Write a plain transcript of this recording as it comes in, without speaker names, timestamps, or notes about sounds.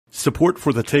Support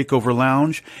for the Takeover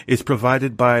Lounge is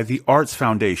provided by the Arts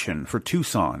Foundation for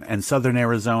Tucson and Southern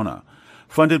Arizona,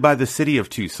 funded by the City of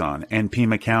Tucson and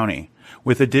Pima County,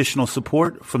 with additional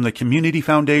support from the Community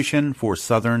Foundation for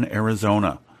Southern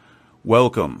Arizona.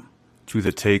 Welcome to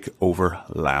the Takeover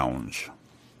Lounge.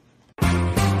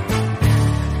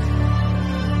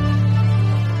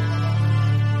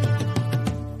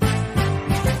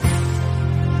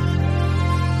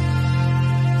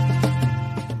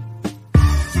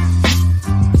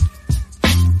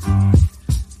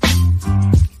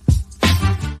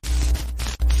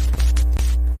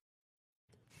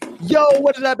 Yo,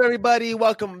 what is up, everybody?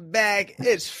 Welcome back.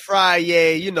 It's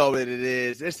Friday. You know what it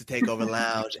is. It's the Takeover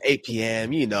Lounge, 8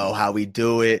 p.m. You know how we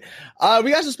do it.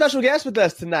 We got some special guests with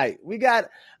us tonight. We got,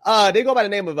 they go by the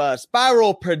name of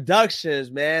Spiral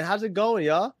Productions, man. How's it going,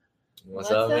 y'all? What's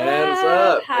up, man? What's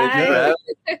up? Hi.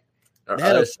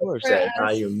 Man, Us. of course.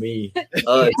 How you, me?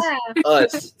 Us.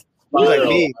 Us. He's like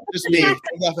me. Just me. Thank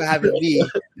you for having me.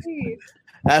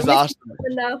 That's awesome.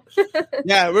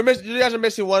 Yeah, you guys are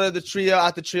missing one of the trio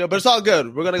out the trio, but it's all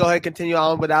good. We're gonna go ahead and continue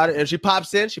on without it. If she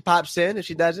pops in, she pops in. If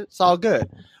she doesn't, it's all good.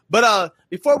 But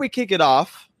before we kick it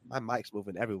off, my mic's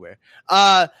moving everywhere.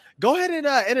 Go ahead and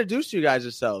introduce you guys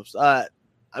yourselves. I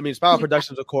mean, Spiral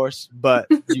Productions, of course, but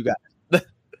you guys.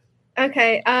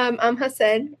 Okay, I'm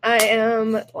Hassan. I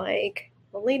am like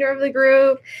the leader of the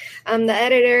group. I'm the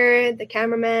editor, the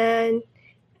cameraman,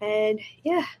 and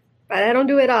yeah. But I don't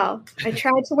do it all. I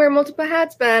try to wear multiple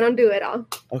hats, but I don't do it all.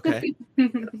 Okay.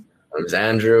 I'm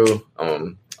Andrew.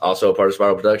 I'm also a part of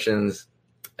Spiral Productions,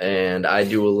 and I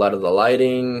do a lot of the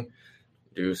lighting,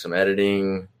 do some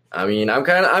editing. I mean, I'm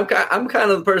kind of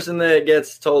the person that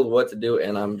gets told what to do,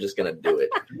 and I'm just gonna do it.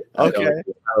 Okay.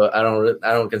 I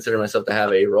don't consider myself to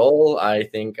have a role. I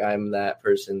think I'm that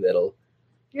person that'll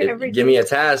give me a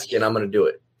task, and I'm gonna do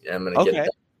it. I'm gonna get it done.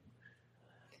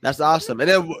 That's awesome. And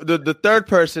then the third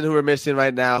person who we're missing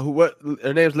right now,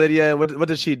 her name's Lydia, and what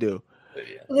does she do?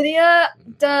 Lydia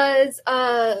does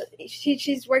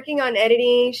she's working on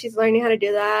editing. She's learning how to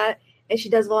do that, and she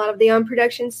does a lot of the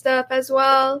on-production stuff as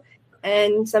well.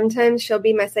 And sometimes she'll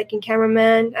be my second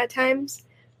cameraman at times.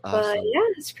 Awesome. But yeah,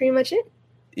 that's pretty much it.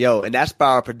 Yo, and that's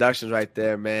Spiral Productions right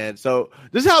there, man. So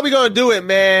this is how we gonna do it,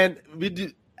 man.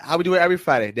 How we do it every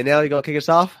Friday. Danielle, you gonna kick us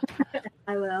off?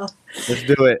 I will. Let's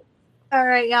do it. All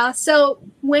right, y'all. So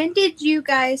when did you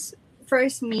guys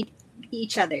first meet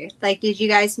each other? Like, did you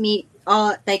guys meet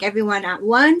everyone at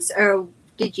once, or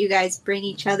did you guys bring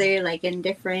each other like in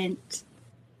different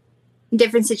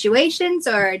situations,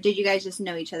 or did you guys just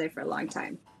know each other for a long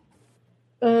time?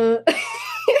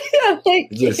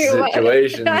 Just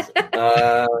situations.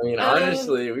 I mean,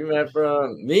 honestly, we met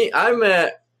I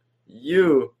met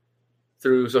you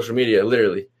through social media,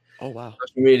 literally. Oh, wow.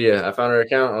 Social media. I found her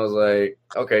account. I was like,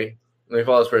 okay, let me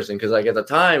follow this person. Because like at the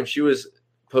time, she was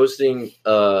posting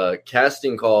a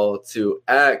casting call to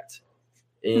act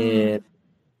in,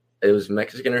 it was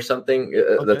Mexican or something.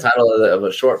 Okay. The title of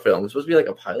a short film. It was supposed to be like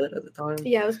a pilot at the time.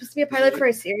 Yeah, it was supposed to be a pilot for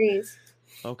a series.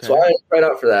 Okay. So I tried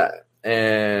out for that.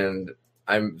 And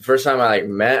first time I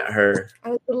met her, I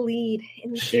was the lead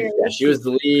in the series. Yeah, she was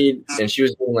the lead, and she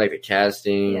was doing like the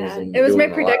castings. Yeah, and it was my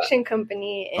production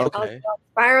company, and also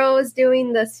Spiral was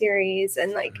doing the series.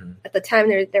 And like at the time,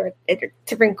 there were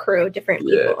different crew, different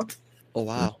people. Oh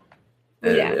wow!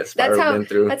 Yeah,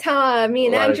 that's how me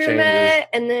and Andrew met.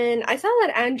 And then I saw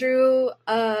that Andrew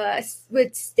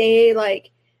would stay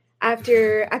like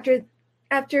after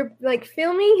like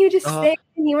filming, he would just stay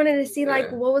and he wanted to see like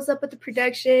what was up with the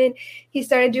production. He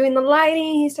started doing the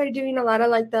lighting. He started doing a lot of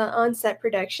like the on-set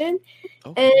production.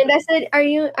 And I said, "Are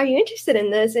you interested in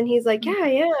this?" And he's like, "Yeah,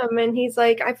 I am." And he's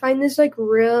like, "I find this like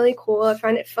really cool. I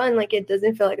find it fun. Like it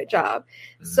doesn't feel like a job."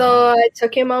 So I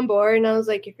took him on board, and I was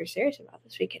like, "If you're serious about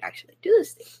this, we could actually do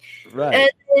this thing."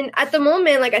 Right. And at the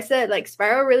moment, like I said, like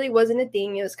Spiral really wasn't a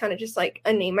thing. It was kind of just like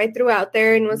a name I threw out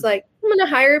there and was like, I'm gonna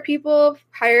hire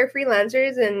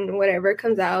freelancers, and whatever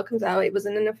comes out. It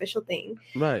wasn't an official thing.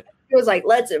 Right. It was like,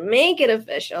 let's make it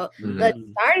official. Let's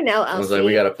start an LLC. I was like,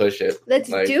 we gotta push it. Let's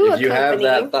like, do if you have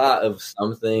that thought of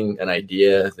something, an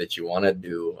idea that you want to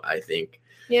do, I think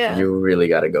you really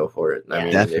got to go for it. I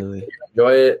mean, definitely. If you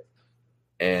enjoy it,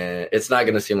 and it's not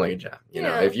going to seem like a job. You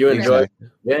know, if you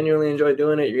genuinely enjoy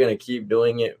doing it, you're going to keep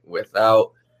doing it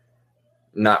without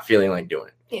not feeling like doing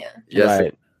it. Yeah. Yes,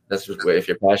 right. That's just if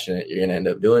you're passionate, you're going to end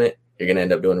up doing it. You're going to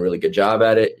end up doing a really good job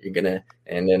at it.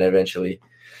 And then eventually,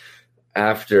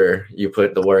 after you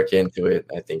put the work into it,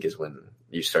 I think is when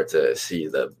you start to see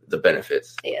the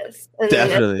benefits. Yes. And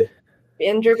definitely.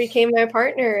 Andrew became my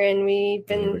partner, and we've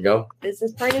been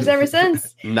business partners ever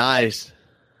since. Nice.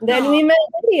 Then we met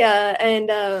Lydia,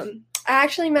 and I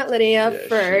actually met Lydia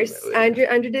first. Andrew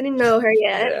didn't know her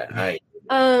yet.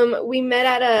 Yeah, we met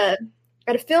at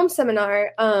a film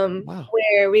seminar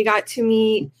where we got to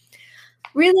meet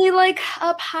really like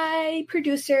up high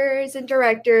producers and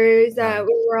directors that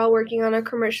we were all working on a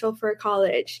commercial for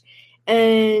college.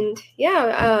 And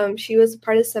she was a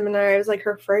part of the seminar. It was like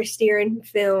her first year in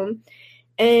film.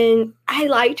 And I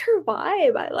liked her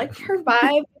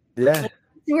vibe. Yeah.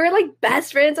 We were like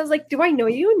best friends. I was like, do I know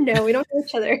you? No, we don't know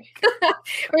each other.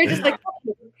 We're just like,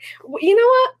 you know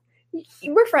what?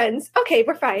 We're friends. Okay,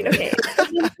 we're fine. Okay.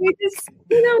 we just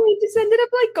ended up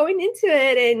like going into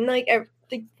it, and like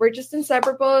we're just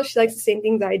inseparable. She likes the same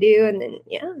things I do. And then,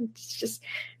 it's just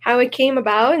how it came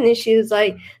about. And then she was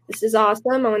like, this is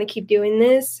awesome. I want to keep doing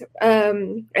this.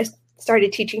 I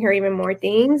started teaching her even more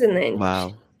things. And then she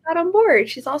got on board.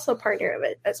 She's also a partner of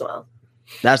it as well.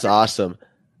 That's awesome.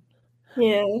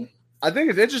 Yeah. I think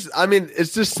it's interesting. I mean,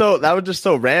 it's just that was just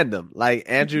so random. Like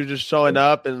Andrew just showing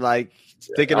up and like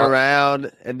sticking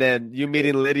around, and then you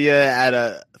meeting Lydia at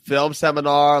a film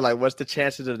seminar. Like, what's the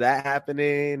chances of that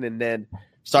happening? And then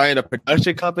starting a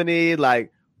production company.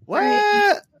 Like,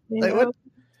 what? Like, what?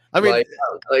 I mean,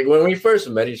 like when we first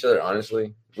met each other,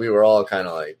 honestly, we were all kind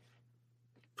of like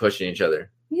pushing each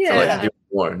other. Yeah. To, like, do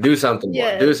more, do something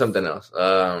more, do something else.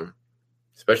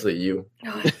 Especially you.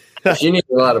 She needs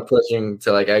a lot of pushing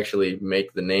to like actually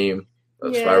make the name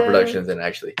of Spiral Productions and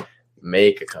actually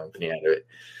make a company out of it.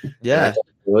 Yeah.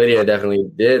 Lydia definitely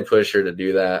did push her to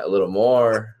do that a little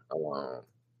more.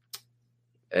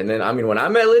 And then, I mean, when I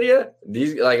met Lydia,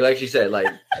 these like she said, like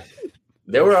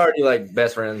they were already like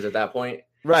best friends at that point.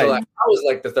 Right. So like I was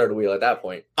like the third wheel at that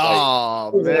point.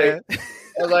 Oh man. I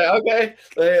was like, okay.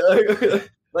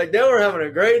 Like they were having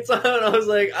a great time. I was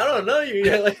like, I don't know you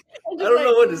yet. Like I don't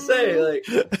know what to say. Like,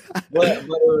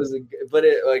 but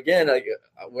again, like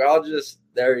we're all just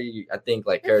very, I think,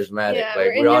 like charismatic. Yeah,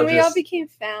 like we all became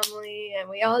family, and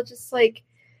we all just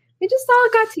all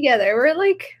got together. We're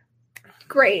like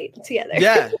great together.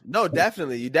 Yeah, no,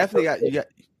 definitely. You definitely got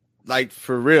like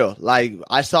for real. Like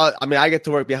I get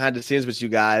to work behind the scenes with you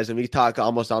guys, and we talk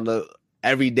almost on the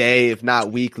every day, if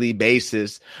not weekly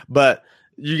basis, but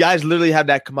you guys literally have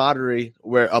that camaraderie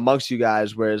amongst you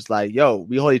guys where it's like, yo,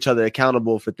 we hold each other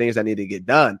accountable for things that need to get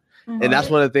done. Mm-hmm. And that's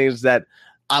one of the things that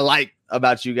I like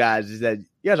about you guys is that you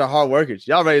guys are hard workers.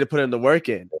 Y'all ready to put in the work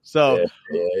in. So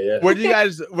where do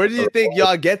you think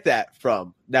y'all get that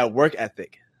from, that work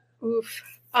ethic? Oof.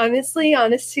 Honestly,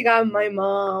 honest to God, my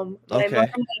mom. My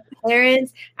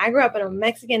parents. I grew up in a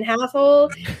Mexican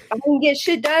household. I wouldn't get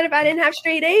shit done if I didn't have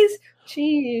straight A's.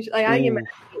 Jeez, like I get mad.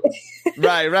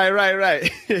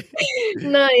 Right.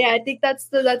 No, yeah, I think that's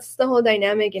the whole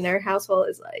dynamic in our household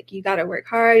is like you gotta work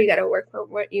hard, you gotta work for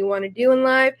what you want to do in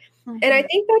life. Mm-hmm. And I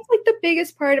think that's like the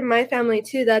biggest part of my family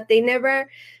too, that they never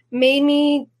made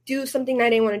me do something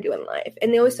I didn't want to do in life.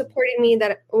 And they always supported me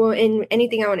in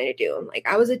anything I wanted to do. Like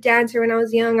I was a dancer when I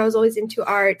was young, I was always into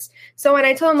arts. So when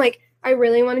I told them like I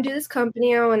really want to do this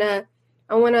company, I want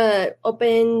to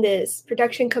open this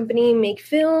production company, make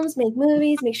films, make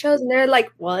movies, make shows. And they're like,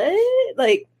 what?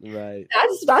 Like, right.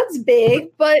 That's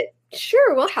big, but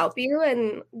sure, we'll help you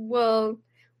and we'll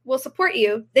support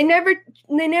you. They never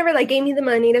like gave me the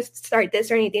money to start this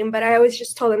or anything, but I always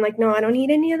just told them like, no, I don't need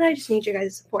any of that. I just need you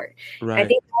guys' support. Right. I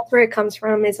think that's where it comes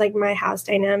from, is like my house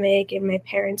dynamic and my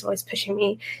parents always pushing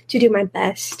me to do my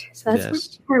best. So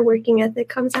that's where our working ethic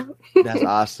comes out. That's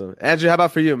awesome. Andrew, how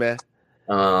about for you, man?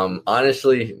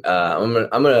 Honestly, I'm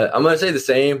gonna say the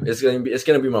same. It's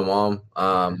gonna be my mom.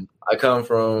 I come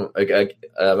from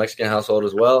a Mexican household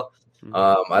as well.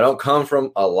 I don't come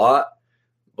from a lot,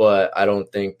 but I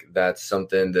don't think that's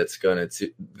something that's going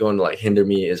to like hinder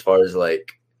me as far as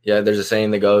like, there's a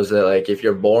saying that goes that like if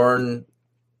you're born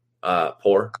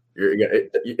poor,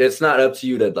 it's not up to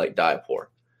you to like die poor.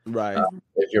 Right.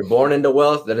 If you're born into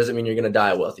wealth, that doesn't mean you're gonna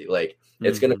die wealthy. Like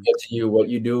it's gonna be up to you what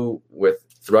you do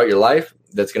throughout your life.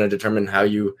 That's gonna determine how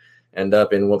you end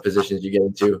up in what positions you get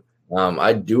into.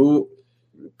 I do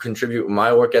contribute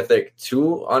my work ethic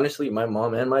to, honestly, my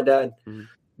mom and my dad,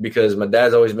 because my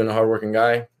dad's always been a hardworking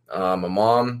guy. My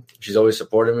mom, she's always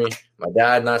supported me. My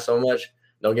dad, not so much.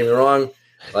 Don't get me wrong,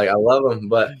 like I love him,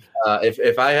 but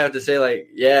if I have to say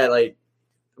like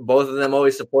both of them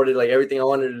always supported like everything I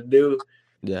wanted to do.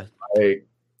 Yeah,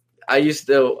 I used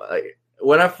to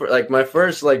when my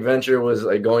first like venture was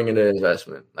like going into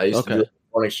investment. I used to do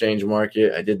foreign exchange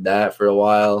market. I did that for a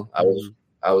while.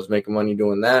 I was making money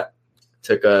doing that.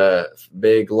 Took a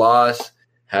big loss.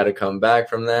 Had to come back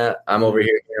from that. I'm over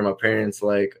here hearing my parents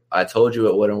like, I told you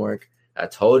it wouldn't work. I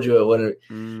told you it wouldn't.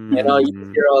 You know,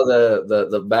 you hear all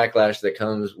the backlash that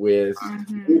comes with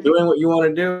doing what you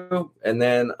want to do, and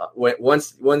then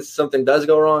once something does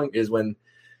go wrong is when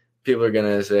people are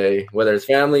gonna say, whether it's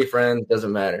family, friends,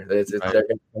 doesn't matter. They're gonna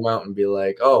come out and be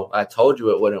like, "Oh, I told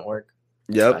you it wouldn't work."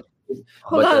 Yep.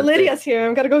 Hold on, Lydia's here.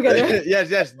 I'm gonna go get her.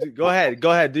 Yes. Go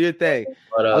ahead. Do your thing.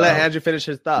 But, I'll let Andrew finish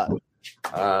his thought.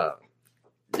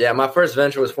 Yeah, my first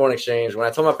venture was foreign exchange. When I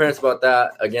told my parents about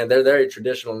that, again, they're very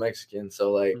traditional Mexican,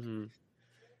 so like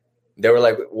they were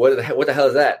like, "What the hell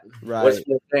is that? Right. What's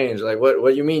foreign exchange? Like, what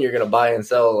do you mean you're gonna buy and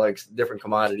sell like different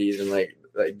commodities and like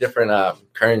different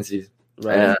currencies?"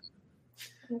 Right.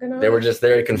 And they were just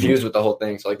very confused with the whole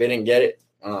thing, so like they didn't get it.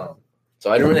 So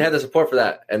I didn't really have the support for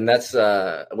that, and that's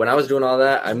when I was doing all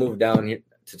that. I moved down here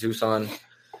to Tucson.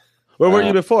 Where were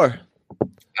you before?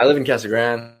 I live in Casa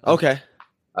Grande. Okay.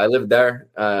 I lived there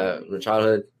in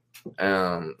childhood.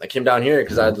 I came down here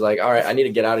because I was like, all right, I need to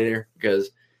get out of here because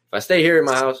if I stay here in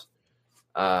my house,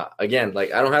 again,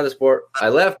 like I don't have the support. I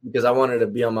left because I wanted to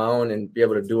be on my own and be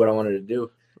able to do what I wanted to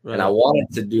do. Right. And I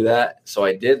wanted to do that. So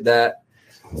I did that.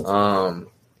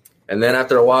 And then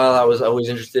after a while, I was always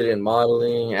interested in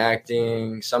modeling,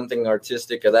 acting, something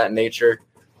artistic of that nature.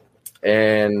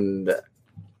 And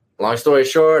long story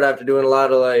short, after doing a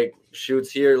lot of like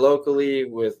shoots here locally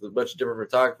with a bunch of different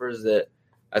photographers, that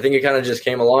I think it kind of just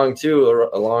came along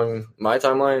my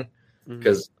timeline,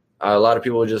 because a lot of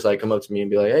people would just like come up to me and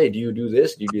be like, "Hey, do you do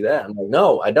this? Do you do that?" I'm like,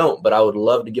 "No, I don't, but I would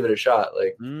love to give it a shot."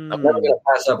 Like I'm never gonna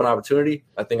pass up an opportunity.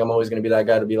 I think I'm always gonna be that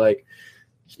guy to be like,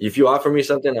 if you offer me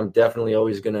something, I'm definitely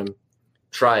always gonna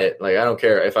try it. Like I don't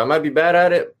care if I might be bad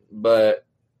at it, but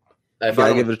if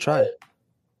I give it a try,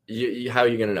 how are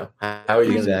you gonna know? How are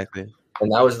you exactly? Gonna know?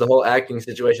 And that was the whole acting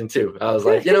situation too. I was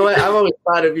like, you know what? I've always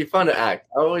thought it'd be fun to act.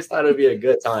 I always thought it'd be a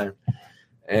good time,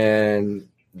 and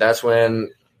that's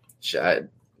when I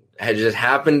had just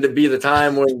happened to be the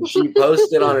time when she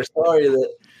posted on her story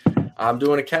that I'm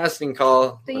doing a casting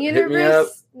call. The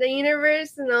universe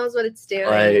knows what it's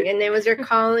doing, and it was your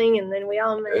calling, and then we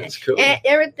all met. It's cool. And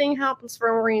everything happens for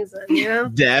a reason, you know.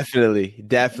 Definitely.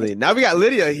 Now we got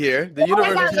Lydia here. The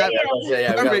universe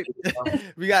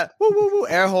we got woo woo woo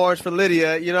air horns for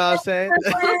Lydia. You know what I'm saying? I'm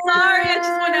sorry, I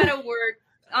just went out of work.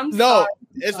 I'm sorry.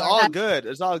 It's all good.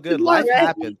 It's all good. Life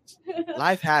happens.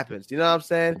 Life happens. You know what I'm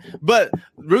saying? But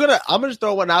I'm gonna just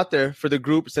throw one out there for the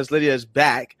group since Lydia is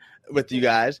back with you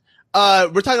guys.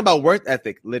 We're talking about work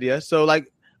ethic, Lydia. So like,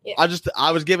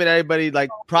 I was giving everybody like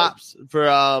props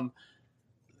for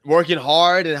working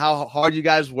hard and how hard you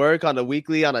guys work on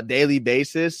a daily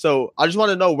basis. So I just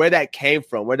want to know where that came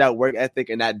from, where that work ethic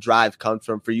and that drive comes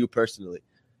from for you personally.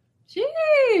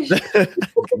 Sheesh.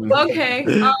 Okay.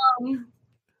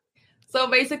 So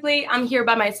basically, I'm here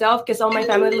by myself because all my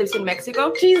family lives in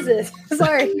Mexico. Jesus,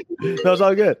 sorry. No, it's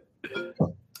all good.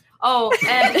 Oh,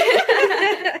 and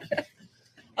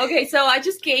okay, so I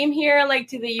just came here like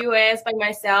to the US by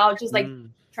myself, just like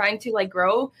trying to like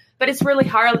grow. But it's really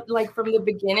hard like from the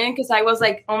beginning because I was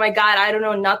like, oh my God, I don't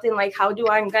know nothing. Like, how do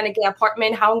I'm gonna get an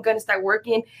apartment? How I'm gonna start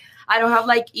working? I don't have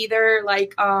like either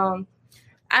like I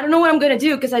don't know what I'm gonna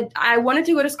do because I wanted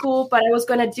to go to school, but I was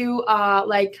gonna do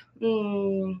like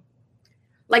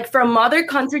from other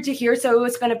country to here, so it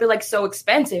was gonna be like so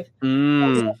expensive. So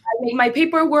I made my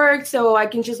paperwork so I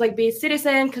can just like be a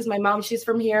citizen because my mom, she's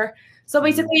from here. So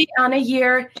basically, on a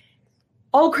year,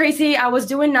 all crazy, I was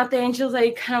doing nothing. She was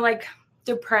like kind of like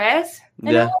depressed,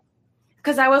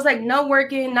 because I was like not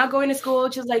working, not going to school,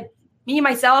 just like me,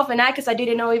 myself, and I, because I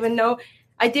didn't even know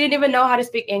how to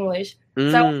speak English. So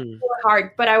it was really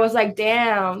hard. But I was like,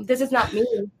 damn, this is not me.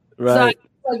 Right. So I was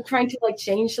like trying to like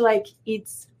change, like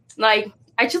it's like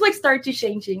I just like start to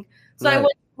changing. So I went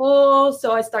to school,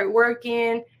 so I start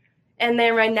working, and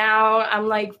then right now I'm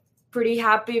like pretty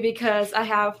happy because I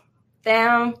have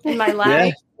them in my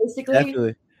life, basically.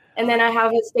 Definitely. And then I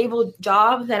have a stable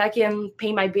job that I can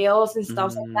pay my bills and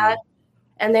stuff like that.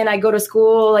 And then I go to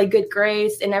school, like good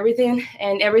grades and everything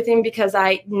because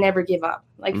I never give up.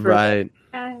 Like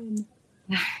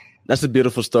That's a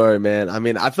beautiful story, man. I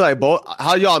mean, I feel like both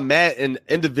how y'all met and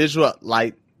individual,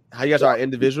 like how you guys are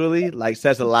individually, like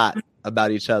says a lot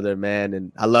about each other, man.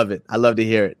 And I love it. I love to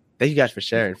hear it. Thank you guys for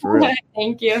sharing, for real.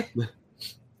 Thank you.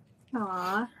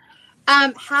 Aw.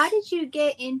 How did you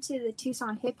get into the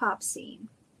Tucson hip hop scene?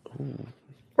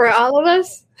 For all of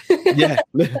us? Yeah.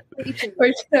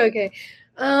 Okay.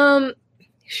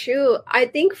 Shoot. I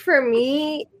think for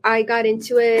me, I got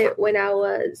into it when I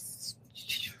was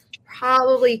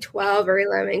probably 12 or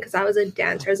 11 because I was a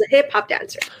dancer. I was a hip hop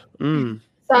dancer. So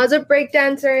I was a break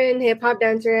dancer and hip hop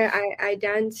dancer. I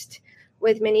danced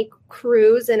with many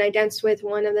crews, and I danced with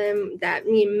one of them that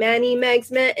me and Manny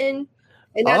Megs met in.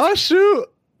 Oh shoot!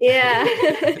 Yeah,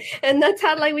 and that's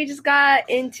how like we just got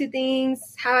into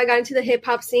things. How I got into the hip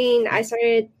hop scene. I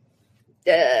started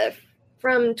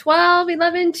from 12,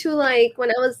 11 to like when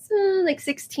I was like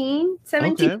 16,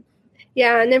 17. Okay.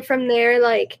 Yeah, and then from there,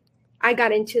 like I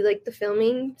got into like the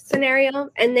filming scenario,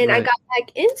 and then I got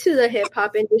back into the hip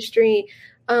hop industry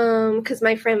because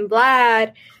my friend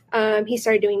Vlad, he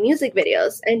started doing music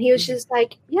videos, and he was just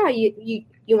like, "Yeah, you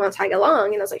want to tag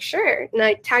along?" And I was like, "Sure." And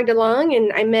I tagged along,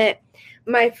 and I met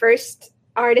my first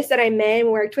artist that I met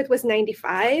and worked with was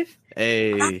 95.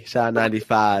 Hey, shout out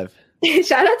 95.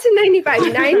 Shout out to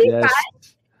 95. 95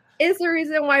 yes. is the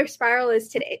reason why Spiral is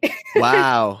today.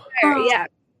 Wow. Yeah.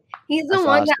 He's the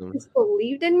one that just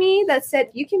believed in me, that said,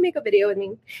 you can make a video with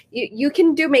me. You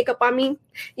can do makeup on me.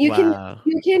 You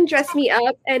can dress me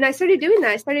up. And I started doing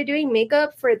that. I started doing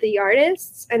makeup for the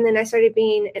artists. And then I started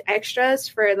being extras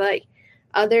for like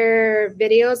other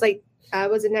videos. Like I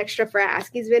was an extra for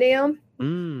Aski's video.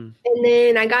 And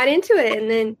then I got into it. And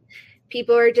then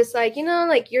people were just like,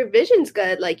 like your vision's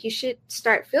good. Like you should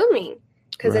start filming.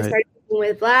 Because I started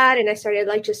with Vlad, and I started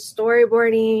like just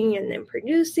storyboarding and then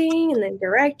producing and then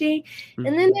directing, and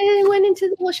then I went into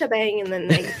the whole shebang, and then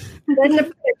then the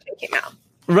production came out.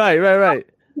 Right.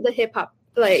 The hip hop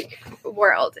like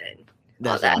world and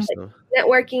all that, awesome. Like,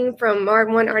 networking from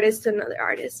one artist to another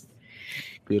artist.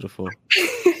 Beautiful.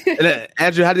 And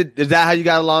Andrew, is that how you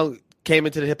got along? Came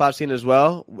into the hip hop scene as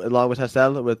well, along with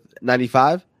Hassel with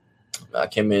 95. I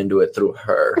came into it through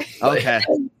her. Okay.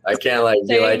 I can't like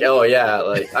be like, oh yeah,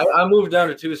 like I moved down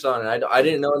to Tucson and I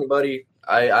didn't know anybody.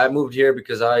 I moved here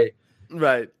because I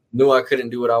knew I couldn't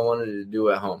do what I wanted to do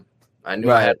at home. I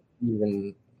knew I had to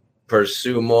even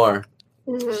pursue more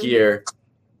here,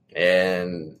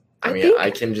 and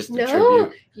I can just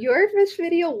attribute. Your first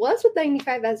video was with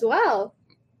 95 as well.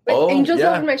 With Angels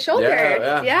on My Shoulder.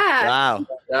 Yeah. Wow.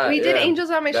 We did Angels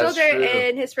on My Shoulder,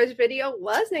 and his first video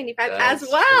was 95 as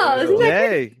well. Isn't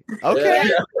that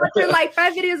okay. After like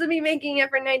 5 videos of me making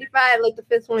it for 95, like the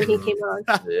 5th one he came on.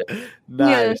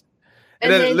 Nice.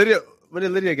 And then Lydia, when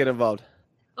did Lydia get involved?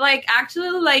 Like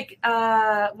actually, like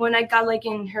when I got like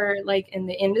in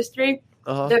the industry,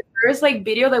 the first like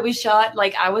video that we shot,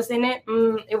 like I was in it.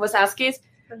 It was Aski's.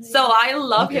 So I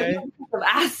love him of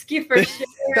Aski for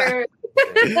sure.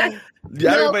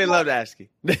 Everybody loved Aski.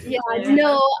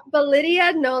 But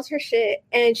Lydia knows her shit,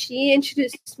 and she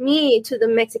introduced me to the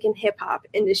Mexican hip hop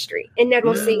industry in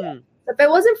Hermosillo. If it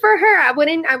wasn't for her,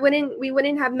 we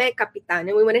wouldn't have met Capitan,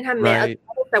 and we wouldn't have met other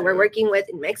people that we're working with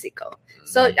in Mexico.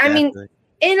 So I mean,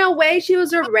 in a way, she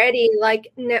was already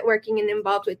like networking and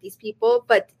involved with these people,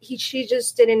 but she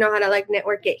just didn't know how to like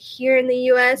network it here in the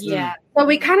US. Yeah. So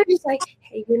we kind of just like,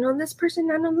 hey, you know this person,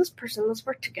 I know this person, let's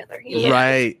work together.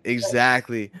 Right,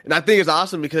 exactly. And I think it's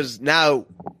awesome because now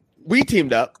we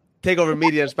teamed up. Takeover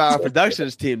Media and Spiral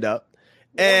Productions teamed up.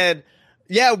 And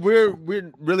we're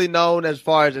really known as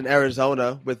far as in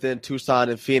Arizona within Tucson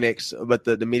and Phoenix with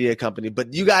the media company.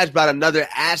 But you guys brought another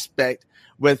aspect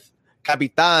with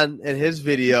Capitan in his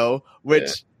video,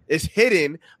 which is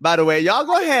hidden, by the way. Y'all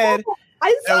go ahead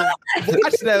and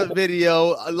watch that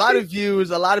video. A lot of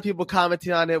views, a lot of people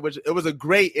commenting on it, which it was a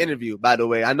great interview, by the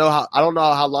way. I don't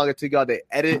know how long it took y'all to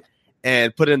edit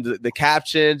and put in the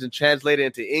captions and translate it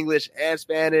into English and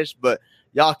Spanish, but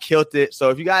y'all killed it. So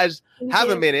if you guys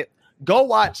have a minute, go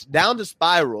watch Down to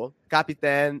Spiral,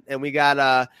 Capitan, and we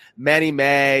got Manny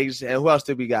Mags, and who else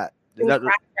did we got?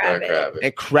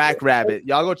 Crack Rabbit.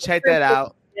 Y'all go check that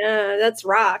out. Yeah, that's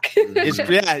rock.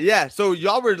 So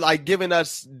y'all were like giving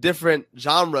us different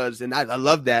genres, and I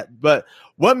love that. But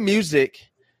what music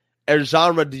or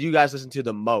genre do you guys listen to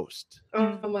the most?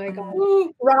 Oh my god,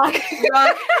 rock.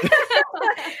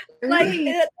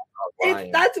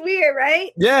 Like that's weird,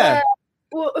 right? Yeah.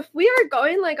 Well, if we are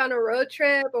going like on a road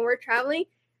trip and we're traveling,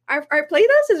 our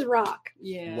playlist is rock.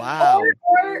 Yeah. Wow.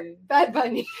 Or Bad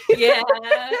Bunny. Yeah.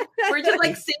 We're just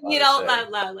like singing it out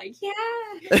loud, like it's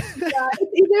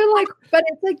either like, but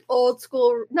it's like old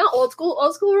school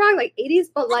rock, like 80s,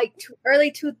 but like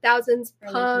early 2000s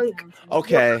punk.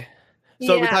 Okay.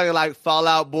 So we're talking like Fall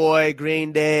Out Boy,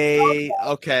 Green Day.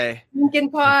 Okay. Linkin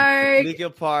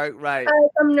Park, right.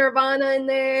 Some Nirvana in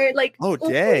there. Like, oh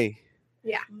dang.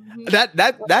 Yeah.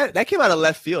 That came out of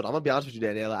left field. I'm gonna be honest with you,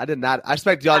 Daniela. I did not. I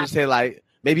expect y'all to say like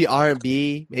maybe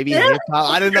R&B, maybe hip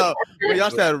hop. I didn't know. When y'all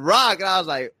said rock, and I was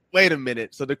like, wait a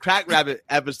minute. So the Crack Rabbit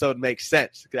episode makes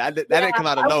sense. That didn't come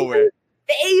out of nowhere.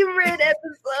 Favorite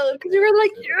episode because we were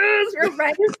like, yes, we're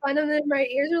right in front of them. My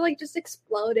ears were like just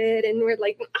exploded, and we're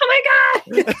like, oh my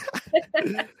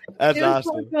god. That's awesome.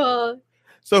 So cool.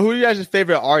 So who are you guys'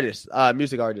 favorite artists,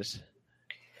 music artists,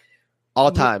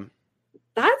 all time?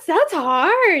 That's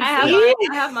hard. I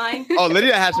have mine. Oh,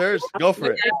 Lydia has hers. Go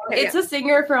for it. It's a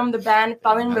singer from the band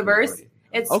Falling in Reverse.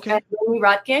 It's Ronnie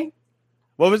Radke.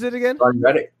 What was it again?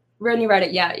 Ronnie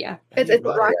Radke. Yeah. It's a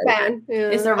rock band. Yeah.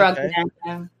 It's a rock band.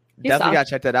 Yeah. Definitely gotta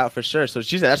check that out for sure. So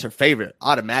she said that's her favorite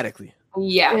automatically.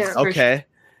 Yeah. Okay.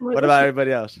 Sure. What about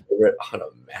everybody else? Favorite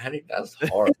automatic? That's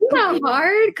hard. It's not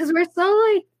hard because we're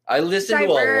so like. I listen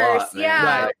diverse. To a lot, man.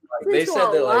 Yeah. Like, they said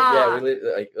that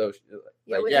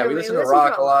we listen to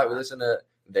rock a lot. We listen to.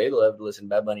 They love to listen to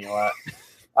Bad Bunny a lot.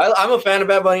 I'm a fan of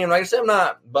Bad Bunny, and like I said, I'm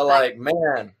not. But like,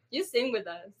 man. You sing with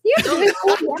us. Yeah. I'm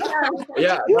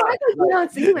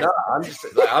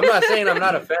just. Like, I'm not saying I'm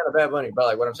not a fan of Bad Bunny, but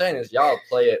like what I'm saying is y'all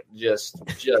play it just.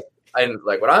 And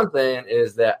like what I'm saying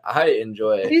is that I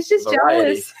enjoy. He's just variety.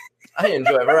 Jealous. I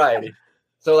enjoy variety.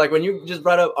 So like when you just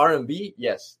brought up R&B,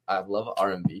 yes, I love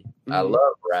R&B. Mm-hmm. I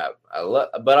love rap.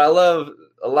 But I love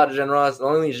a lot of genres. The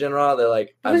only genre that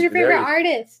like. Who's your favorite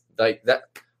artist? Like that.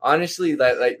 Honestly,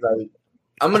 like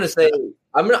I'm gonna say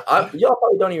y'all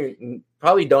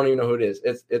probably don't even know who it is.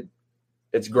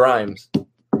 It's Grimes.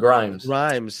 Grimes.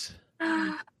 Grimes.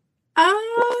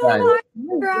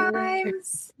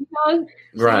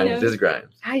 Grimes is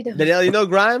Grimes. I don't. Danielle, you know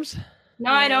Grimes?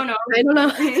 No, I don't know.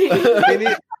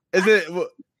 Is it?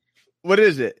 What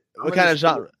is it? What kind of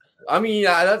genre? I mean,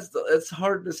 it's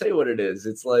hard to say what it is.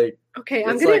 It's like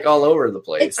it's like all over the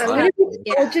place. I'm gonna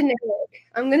be so generic.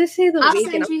 I'm gonna say The Weeknd. I'll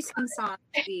send you some songs.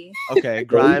 Okay,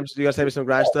 Grimes. You gotta send me some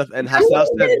Grimes stuff. And Hassel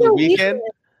said The Weeknd.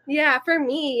 Yeah, for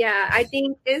me, yeah. I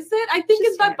think it's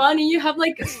Bad Bunny. You have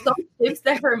like some tips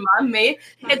that her mom made.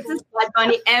 It's just Bad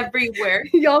Bunny everywhere.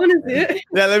 Y'all wanna see it?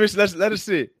 Yeah, let us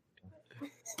see.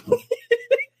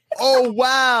 Oh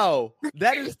wow,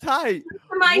 that is tight.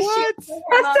 What?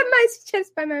 Customized chips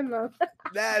by my mom.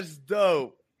 That's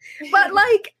dope. But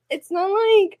like, it's not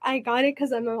like I got it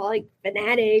because I'm a like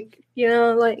fanatic, you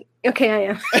know. Like, okay, I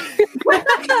am.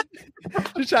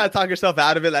 She's trying to talk herself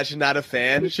out of it, like she's not a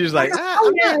fan. She's like,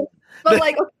 But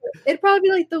like, okay, it'd probably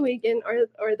be like The Weeknd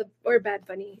or Bad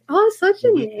Bunny. Oh, it's so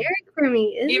generic for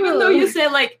me. Even though you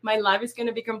said like my life is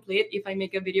gonna be complete if I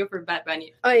make a video for Bad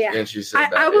Bunny. Oh yeah, and she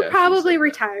said I would probably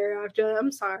retire after that.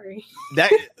 I'm sorry.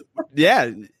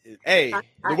 Hey,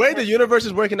 the way the universe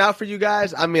is working out for you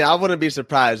guys, I mean, I wouldn't be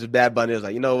surprised if Bad Bunny was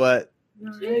like, you know what,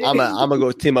 I'm gonna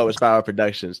go team up with Spiral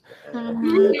Productions.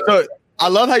 Mm-hmm. So I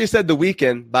love how you said The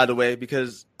Weeknd, by the way,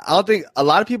 because I don't think a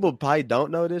lot of people probably don't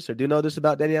know this or do know this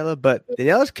about Daniela, but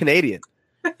Daniela's Canadian.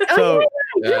 So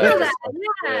yeah.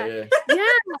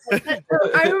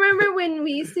 I remember when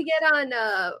we used to get on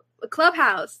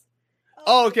Clubhouse.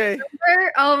 Oh, okay.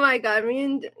 Remember? Oh my God, me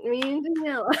and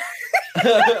Daniela.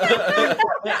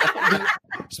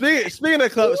 Speaking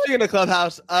of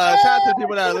Clubhouse, shout out to the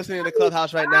people that are listening to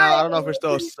Clubhouse right now. I don't know if we're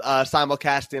still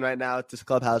simulcasting right now at this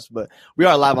Clubhouse, but we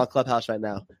are live on Clubhouse right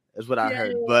now, is what I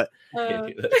heard. But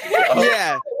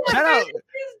yeah, shout out.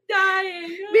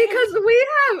 Dying because me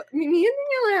and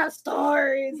Daniela have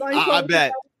stories. I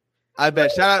bet.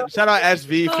 Shout out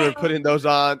SV for putting those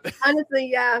on. Honestly,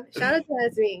 yeah. Shout out to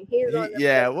SV. He's on.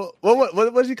 Yeah.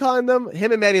 What was he calling them?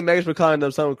 Him and Manny Megs were calling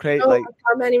them something crazy. Like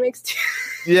Manny Megs too.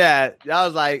 Yeah. I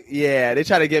was like, yeah. They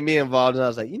tried to get me involved, and I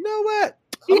was like, you know what?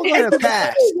 I'm going to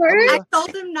pass. I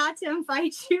told him not to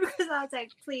invite you because I was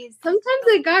like, please. Sometimes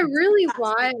it got really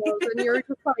wild, and you're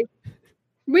just like.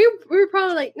 We were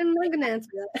probably like, I'm not gonna answer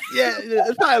that. Yeah,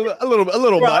 it's probably a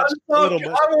little much.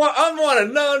 I want to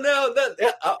know now. That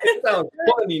it sounds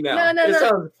funny now. No, it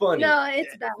sounds funny. No,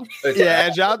 it's bad. Yeah,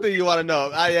 Andrew, I don't think you want to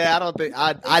know. I don't think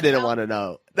I didn't want to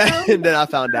know. And then I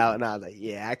found out, and I was like,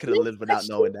 yeah, I could have lived without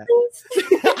knowing that.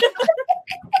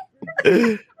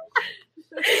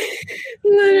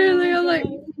 Literally, I'm like,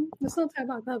 let's not talk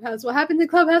about Clubhouse. What happens in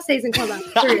Clubhouse stays in Clubhouse.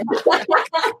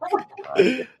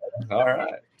 All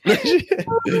right. But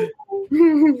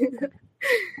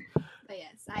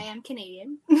yes, I am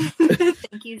Canadian.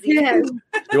 Thank you, Z. Yeah.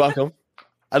 You're welcome.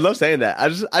 I love saying that. I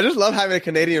just love having a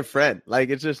Canadian friend.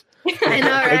 Like it's just I know,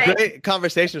 right? a great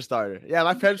conversation starter. Yeah,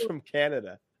 my friend's from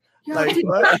Canada. Like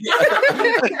what?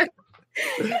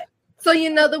 So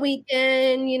you know The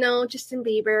Weeknd, you know Justin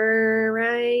Bieber,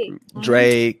 right?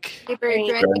 Drake.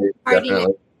 Cardi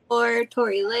B,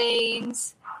 Tory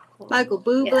Lanez. Michael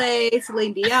Bublé,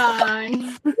 Celine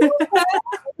Dion.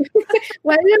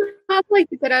 Why do not like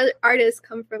the good artists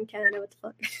come from Canada? What the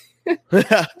fuck?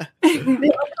 They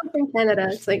all come from Canada.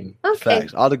 It's like, okay.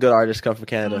 Facts. All the good artists come from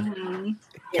Canada. Mm-hmm.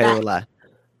 Can't even lie.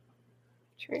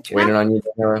 True. Waiting on you,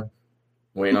 Sarah.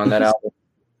 Waiting on that album.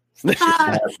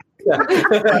 Literally.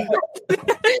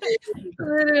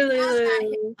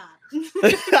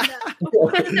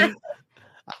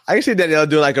 I can see Danielle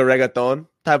doing like a reggaeton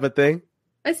type of thing.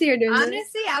 I see you're doing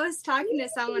Honestly, I was talking to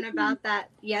someone about that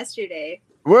yesterday.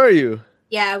 Were you?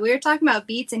 Yeah, we were talking about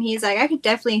beats, and he's like, I could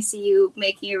definitely see you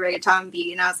making a reggaeton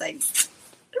beat. And I was like,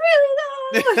 really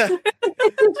though?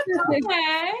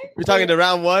 Okay. You're talking to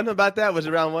round one about that? Was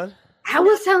it round one? I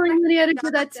was telling Lydia to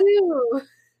do that too.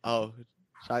 Oh,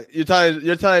 you're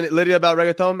telling Lydia about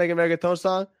reggaeton, making a reggaeton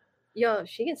song? Yo,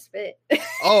 she can spit.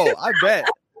 Oh, I bet.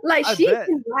 Like she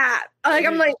can rap. Like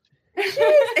I'm like,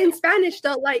 in Spanish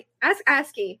though. Like ask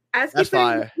Aski. That's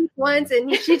fire. Once,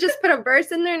 and she just put a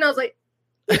verse in there, and I was like,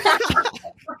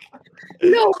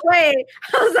 no way.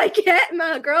 I was like, get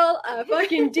my girl a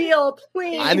fucking deal,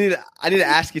 please. I need to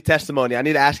ask you testimony. I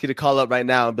need to ask you to call up right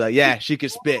now and be like, yeah, she can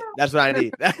spit. That's what I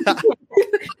need.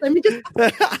 Let me just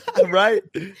right.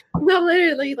 No,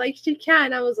 literally, like she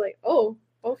can. I was like, oh,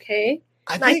 okay.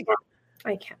 I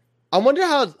can. I wonder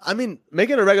how. I mean,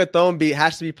 making a reggaeton beat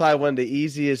has to be probably one of the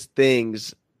easiest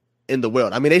things in the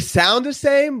world. I mean, they sound the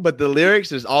same, but the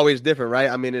lyrics is always different, right?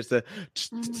 I mean, it's the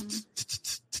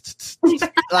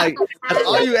like that's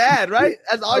all you add, right?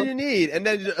 That's all you need, and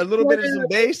then a little bit of some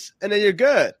bass, and then you're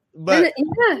good. But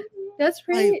yeah, that's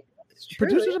pretty. Like,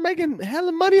 producers are making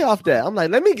hella money off that. I'm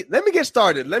like, let me get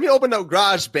started. Let me open up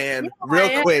GarageBand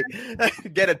real quick,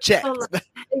 get a check.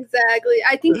 Exactly.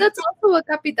 I think that's also what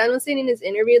Capitan was saying in his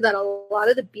interview, that a lot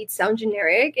of the beats sound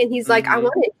generic, and he's like, I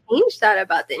want to change that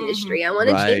about the industry. I want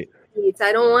to change the beats.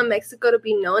 I don't want Mexico to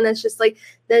be known as just like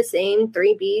the same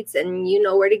 3 beats, and you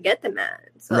know where to get them at.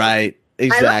 So, right.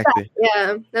 Exactly.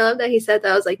 I love that he said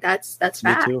that. I was like, that's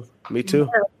fact. Me too.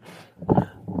 Yeah.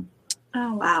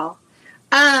 Oh wow.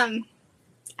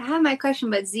 I have my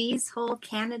question, but Z's whole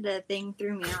Canada thing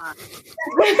threw me off.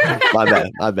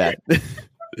 My bad.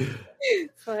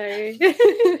 Sorry.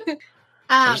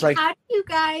 How do you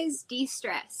guys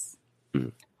de-stress?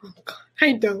 Oh God,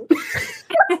 I don't.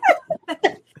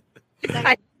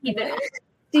 I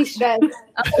de-stress.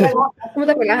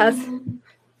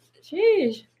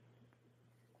 Sheesh.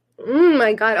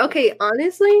 My God. Okay,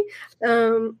 honestly,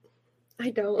 I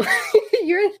don't.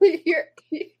 you're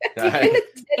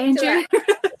Andrew.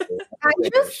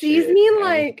 Andrew sees me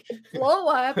like blow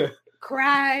up,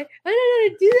 cry. I don't know how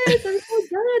to do this. I'm so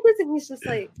good at this, and he's just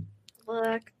like,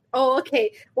 look. Oh,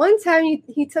 okay. One time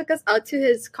he took us out to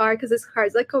his car because his car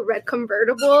is like a red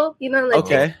convertible, you know, like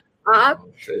okay.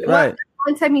 Right.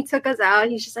 One time he took us out.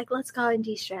 He's just like, let's go and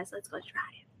de-stress. Let's go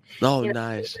drive. Oh,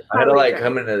 nice. I had to like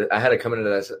come into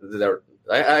that.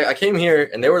 I came here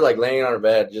and they were like laying on her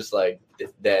bed, just like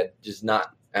dead, just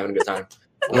not having a good time.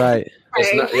 Right.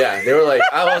 They were like,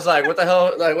 I was like, what the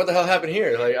hell? Like, what the hell happened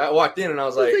here? Like, I walked in and I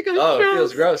was like, oh, it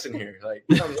feels gross in here. Like,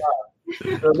 something's off.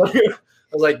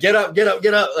 I was like, get up.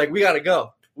 Like, we gotta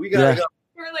go. We gotta go.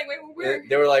 We were like, wait, where?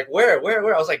 They were like, where?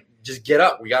 I was like, just get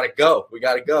up. We gotta go.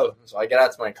 So I get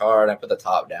out to my car and I put the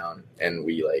top down and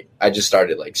I just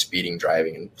started like speeding,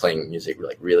 driving, and playing music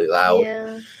like really loud.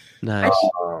 Yeah. Nice.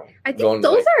 I think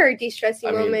those are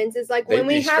de-stressing moments. Is like when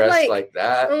we have like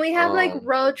that. When we have like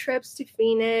road trips to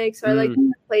Phoenix or like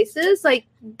places, like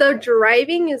the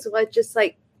driving is what just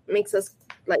like makes us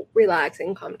like relax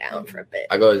and calm down for a bit.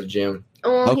 I go to the gym.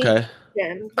 Okay.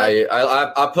 Yeah.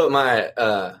 I put my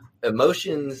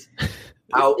emotions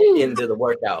out into the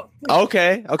workout.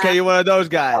 Okay. You're one of those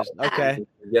guys. Okay.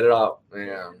 Get it out.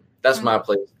 Yeah. That's my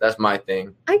place. That's my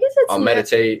thing. I guess I'll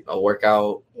meditate. I'll work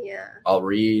out. Yeah. I'll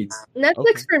read.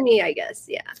 Netflix for me, I guess.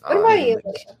 Yeah. What about you?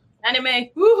 Anime.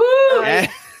 Woohoo!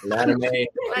 Anime.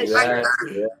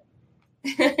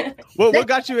 What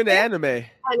got you into anime?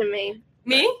 Anime.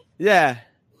 Me? Yeah.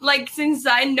 Like since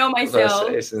I know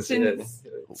myself, since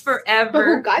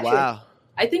forever. Who got you? Wow.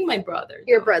 I think my brother.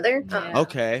 Your brother? Yeah.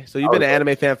 Okay, so you've been an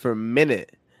anime fan for a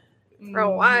minute. For a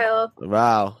while.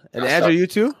 Wow. And Andrew, you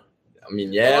too? I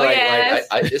mean, yeah.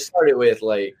 I just started with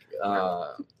like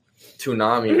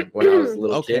Toonami when I was a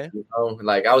little kid. You know?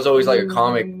 Like I was always like a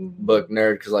comic book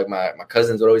nerd because like my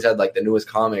cousins would always have like the newest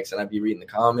comics, and I'd be reading the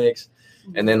comics,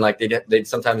 and then like they'd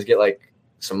sometimes get like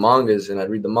some mangas, and I'd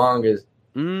read the mangas.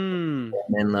 And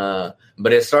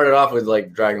but it started off with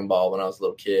like Dragon Ball when I was a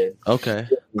little kid. Okay.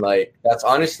 Like that's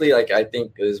honestly like I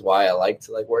think is why I like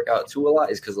to like work out too a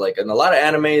lot, is because like in a lot of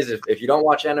animes, if you don't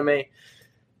watch anime,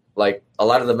 like a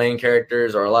lot of the main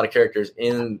characters or a lot of characters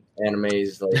in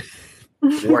animes like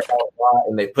work out a lot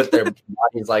and they put their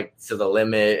bodies like to the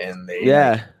limit and they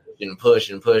push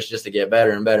just to get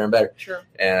better and better and better. Sure.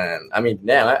 And I mean,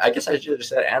 I guess I should have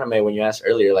said anime when you asked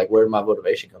earlier, like where my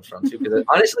motivation comes from too. Because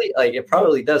honestly, like it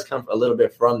probably does come a little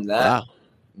bit from that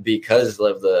because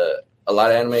of a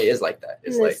lot of anime is like that.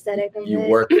 It's like you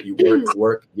work,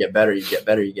 get better,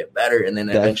 and then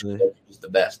eventually you're just the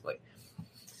best. Like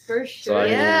for sure. So,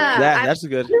 that's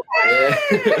good.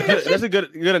 That's a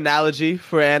good analogy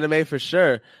for anime for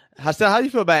sure. How do you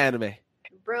feel about anime?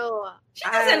 Bro, she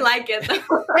doesn't like it. Though. It's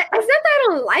not that I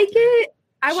don't like it.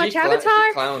 I watch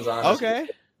Avatar. Clowns on. Okay.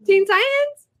 Teen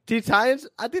Titans. Teen Titans.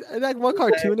 I think like more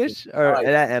cartoonish or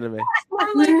that anime.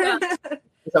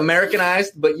 It's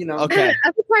Americanized, but you know. Okay.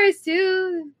 Avatar is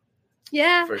too.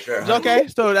 Yeah. For sure. Okay,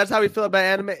 so that's how we feel about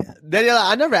anime.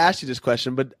 Daniela, I never asked you this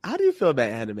question, but how do you feel about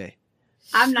anime?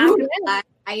 I'm not gonna lie.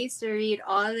 I used to read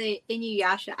all the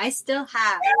Inuyasha. I still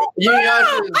have.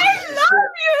 Inuyasha.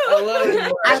 I love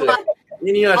you. I love Inuyasha.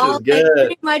 Inuyasha is good.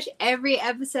 Pretty much every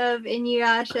episode of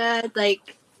Inuyasha,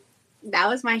 like that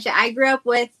was my shit. I grew up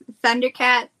with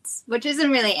Thundercats, which isn't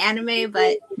really anime,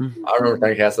 but I remember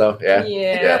Thundercats though.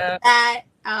 Yeah. That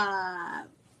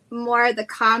more of the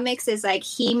comics is like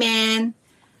He-Man,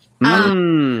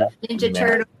 Ninja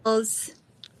Turtles.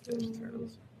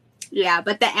 Yeah,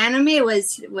 but the anime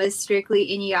was strictly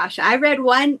Inuyasha. I read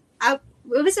one. It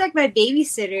was like my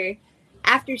babysitter.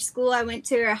 After school, I went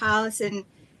to her house and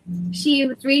she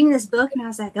was reading this book, and I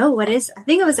was like, "Oh, what is?" I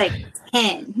think it was like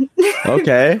 10.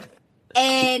 Okay.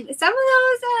 And some of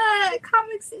those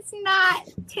comics, it's not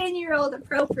 10-year-old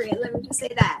appropriate. Let me just say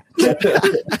that.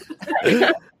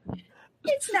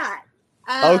 It's not.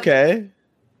 Okay.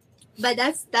 But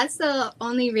that's the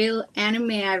only real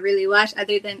anime I really watch.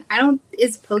 Other than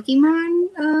is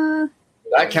Pokemon.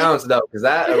 That counts though, because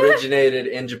that originated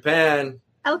in Japan.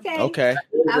 Okay.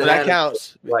 That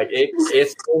counts. Like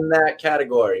it's in that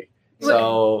category.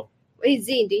 So. Wait,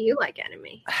 Z, do you like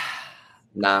anime?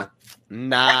 Nah,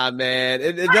 man.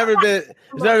 It's never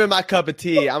been my cup of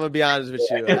tea. I'm gonna be honest with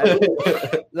you.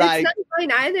 Like, it's not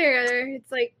mine either.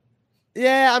 It's like.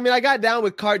 Yeah, I mean, I got down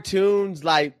with cartoons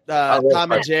like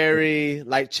Tom and Jerry,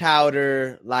 like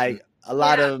Chowder, like a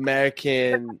lot of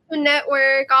American Cartoon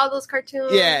Network, all those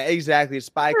cartoons. Yeah, exactly.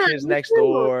 Spy Kids Next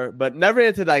Door, but never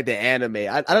into like the anime.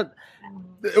 I don't.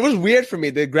 It was weird for me.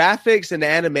 The graphics and the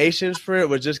animations for it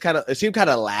was just it seemed kind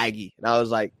of laggy, and I was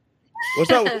like,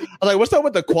 "What's up?" I was like, "What's up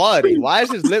with the quality? Why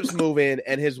is his lips moving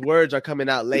and his words are coming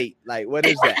out late? Like, what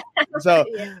is that?" So,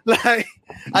 like,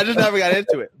 I just never got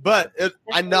into it. But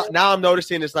now I'm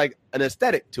noticing it's like an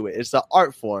aesthetic to it. It's an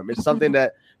art form. It's something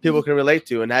that people can relate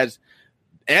to, and as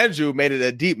Andrew made it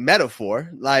a deep metaphor.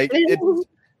 Like, it's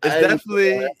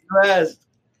definitely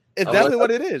what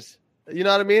it is. You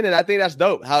know what I mean? And I think that's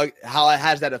dope. How it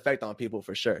has that effect on people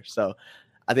for sure. So,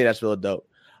 I think that's real dope.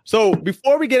 So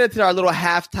before we get into our little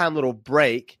halftime little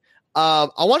break, I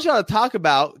want y'all to talk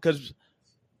about, because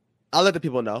I'll let the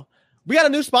people know, we got a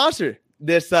new sponsor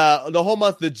this the whole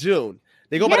month of June.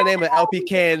 They go by the name of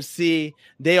LPKNC.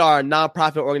 They are a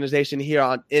nonprofit organization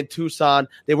here in Tucson.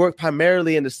 They work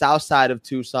primarily in the south side of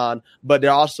Tucson, but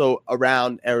they're also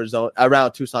around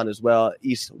Tucson as well,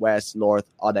 east, west, north,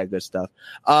 all that good stuff.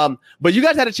 But you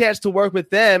guys had a chance to work with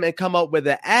them and come up with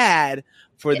an ad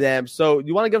for them. So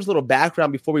you want to give us a little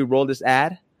background before we roll this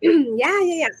ad?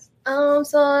 Yeah.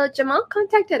 So Jamal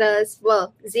contacted us.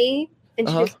 Well, Z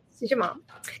introduced us to Jamal.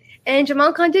 And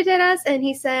Jamal contacted us, and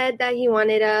he said that he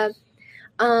wanted a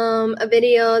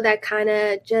video that kind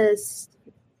of just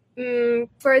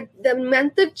for the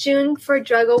month of June for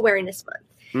Drug Awareness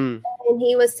Month. And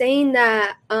he was saying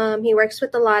that he works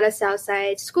with a lot of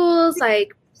Southside schools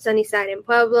like Sunnyside and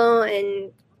Pueblo,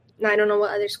 and I don't know what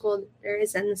other school there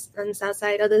is on the South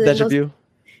Side other than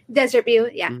Desert View,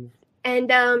 yeah.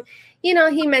 And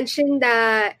he mentioned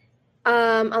that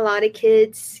a lot of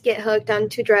kids get hooked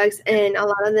onto drugs, and a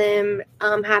lot of them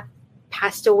have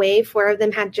passed away. 4 of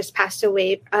them had just passed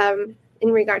away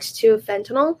in regards to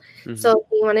fentanyl. So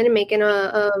he wanted to make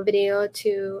a video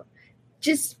to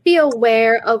just be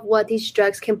aware of what these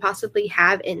drugs can possibly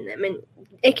have in them, and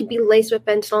it could be laced with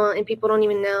fentanyl and people don't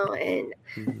even know, and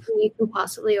you can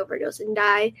possibly overdose and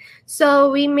die.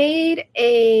 So we made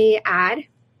a ad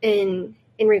in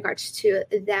regards to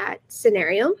that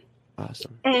scenario.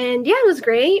 Awesome. And yeah, it was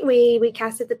great. We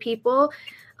casted the people.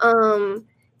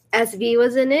 SV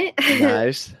was in it.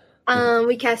 Nice.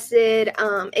 We casted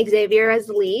Xavier as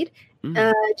the lead,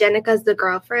 Jenica as the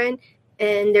girlfriend,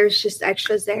 and there's just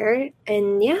extras there.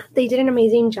 And yeah, they did an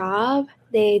amazing job.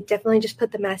 They definitely just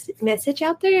put the message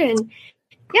out there, and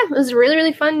yeah, it was really,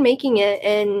 really fun making it,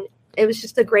 and it was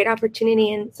just a great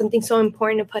opportunity and something so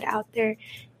important to put out there.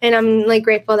 And I'm like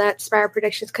grateful that Spire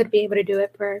Productions could be able to do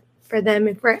it for them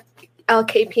and for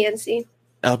LKPNC.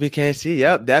 LPKNC,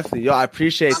 yep, definitely. Yo, I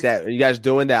appreciate that. You guys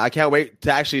doing that. I can't wait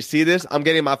to actually see this. I'm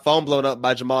getting my phone blown up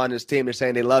by Jamal and his team. They're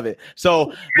saying they love it.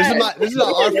 So this is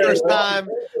our first time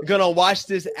gonna watch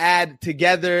this ad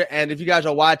together. And if you guys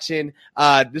are watching,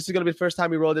 this is gonna be the first time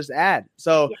we roll this ad.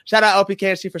 So shout out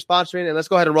LPKNC for sponsoring, and let's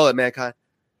go ahead and roll it, Mankind.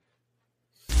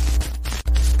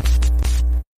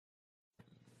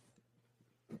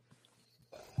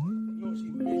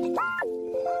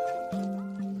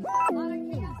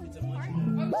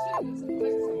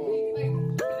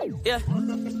 Yeah.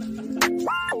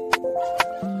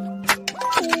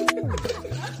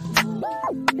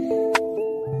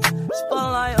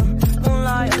 Spotlight,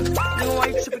 moonlight. Nigga, why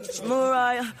you tripping? Get your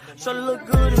Mariah. Try to look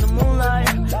good in the moonlight.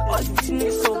 All these pussy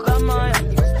niggas so bad, Maya.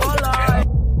 Spotlight.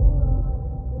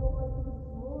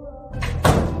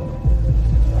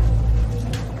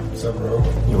 What's up, bro?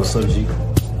 Yo, what's up, G? You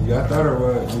got that or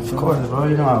what? Of course, bro.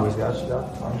 You know I always got you.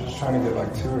 I'm just trying to get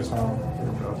like 2 or something.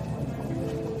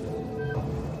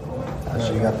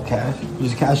 So you got the cash?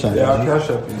 Use the cash app. Yeah, I'll cash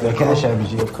app you. Yeah, cash app,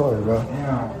 G. Of course, bro.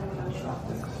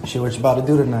 Yeah. Shit, what you about to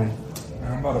do tonight?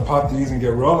 I'm about to pop these and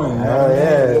get rolling. Hell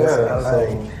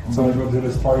yeah. So we go do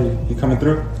this party. You coming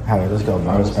through? All right, let's go,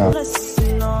 bro. Let's go.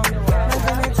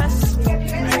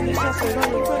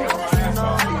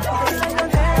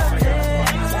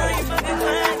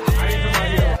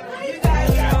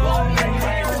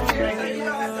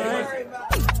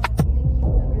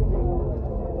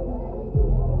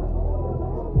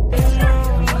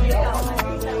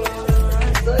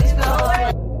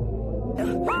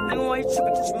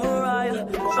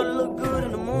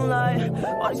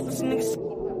 All these pussy niggas.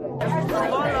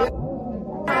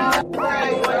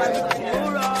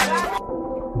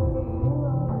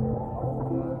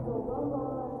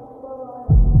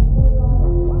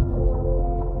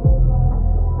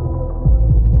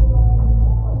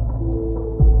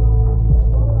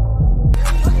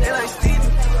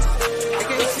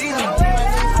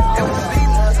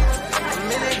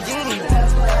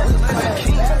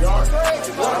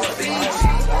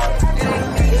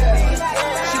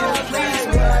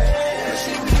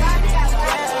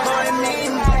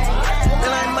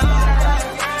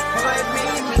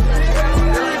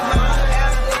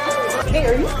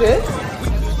 Good?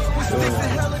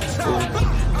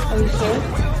 Are you sure?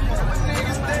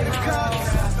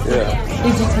 Yeah.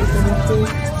 Did you take some food?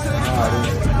 No, I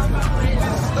didn't.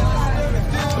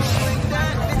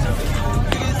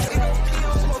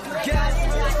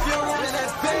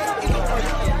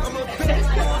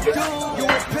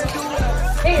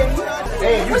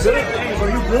 Hey, you good? Hey, are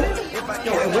you good?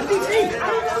 Yo, hey, what did he say?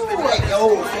 Yo,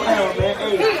 slow down, man.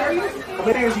 Hey, are you?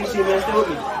 Over there, you see, man. Stay with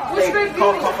me. Hey,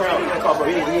 call her out. Call her.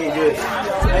 He ain't good.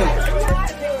 Hey.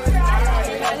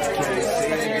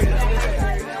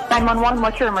 911,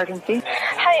 what's your emergency?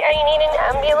 Hi, I need an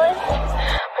ambulance.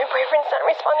 My boyfriend's not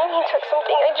responding. He took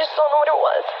something. I just don't know what it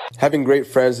was. Having great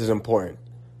friends is important,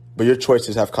 but your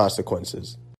choices have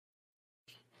consequences.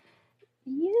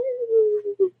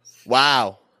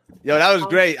 Wow. Yo, that was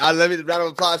great. Let me round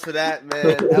of applause for that,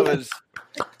 man. That was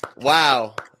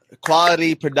wow.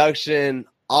 Quality, production,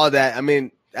 all that. I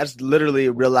mean, that's literally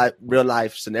a real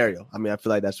life scenario. I mean, I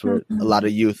feel like that's what a lot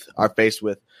of youth are faced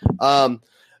with. So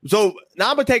now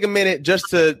I'm gonna take a minute just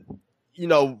to,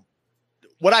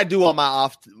 what I do on my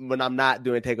off when I'm not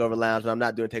doing Takeover Lounge, when I'm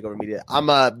not doing Takeover Media. I'm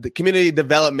the community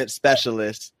development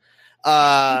specialist.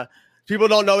 People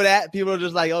don't know that. People are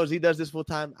just like, oh, he does this full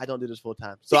time. I don't do this full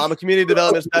time. So I'm a community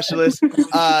development specialist.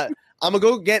 I'm gonna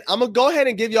go ahead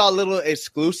and give y'all a little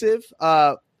exclusive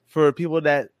for people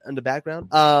that in the background.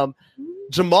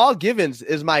 Jamal Givens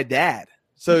is my dad.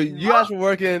 So you guys were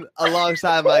working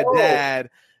alongside my dad,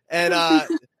 and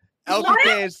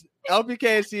LPKNC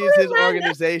is his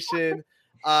organization.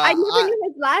 I never knew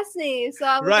his last name, so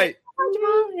I was right. Like,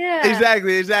 oh, yeah,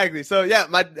 exactly. So yeah,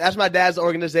 that's my dad's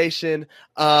organization.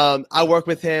 I work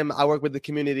with him. I work with the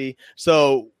community.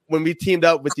 So when we teamed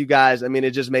up with you guys, I mean,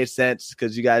 it just made sense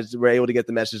because you guys were able to get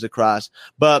the message across.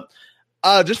 But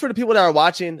just for the people that are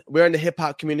watching, we're in the hip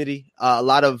hop community. A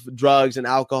lot of drugs and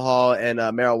alcohol and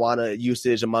marijuana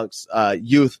usage amongst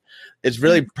youth is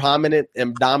really prominent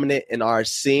and dominant in our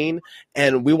scene.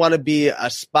 And we want to be a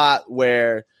spot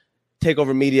where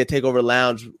Takeover Media, Takeover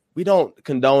Lounge, we don't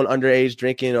condone underage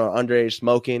drinking or underage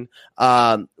smoking.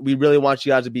 We really want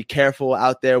you guys to be careful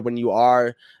out there when you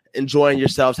are enjoying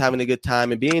yourselves, having a good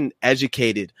time, and being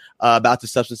educated about the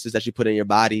substances that you put in your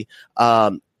body.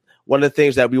 One of the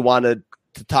things that we wanted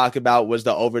to talk about was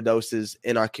the overdoses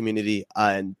in our community.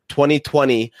 In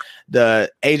 2020,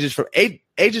 the ages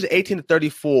 18 to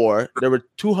 34, there were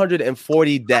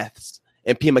 240 deaths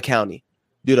in Pima County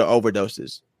due to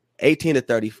overdoses, 18 to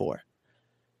 34.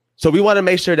 So we want to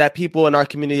make sure that people in our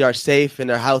community are safe and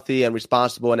they're healthy and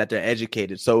responsible and that they're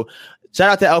educated. So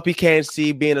shout out to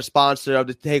LPKNC being a sponsor of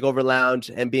the Takeover Lounge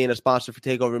and being a sponsor for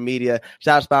Takeover Media.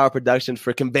 Shout out to Spiral Productions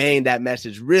for conveying that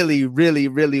message really, really,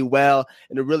 really well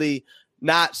in a really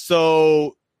not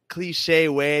so cliche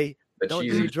way. Don't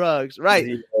do drugs. Right.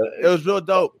 It was real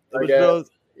dope.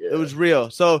 It was real.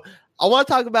 So I want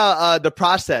to talk about the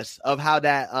process of how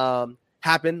that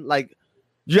happened. Like,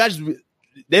 you guys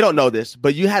they don't know this,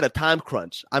 but you had a time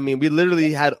crunch. I mean, we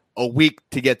literally had a week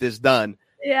to get this done.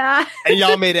 Yeah. And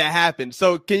y'all made it happen.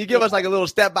 So can you give us like a little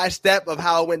step-by-step of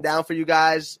how it went down for you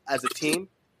guys as a team?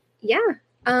 Yeah.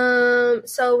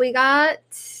 So we got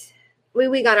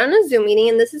on a Zoom meeting,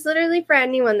 and this is literally for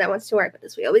anyone that wants to work with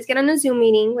us. We always get on a Zoom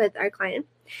meeting with our client.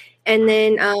 And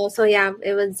then,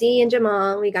 it was Z and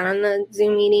Jamal. We got on the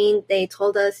Zoom meeting. They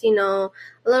told us, a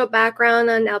little background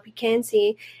on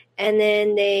LPKNC. And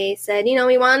then they said,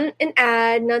 we want an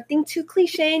ad, nothing too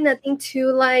cliche, nothing too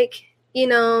like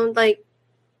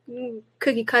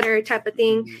cookie cutter type of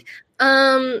thing.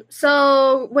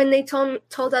 So when they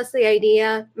told us the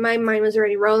idea, my mind was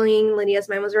already rolling. Lydia's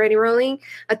mind was already rolling.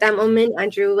 At that moment,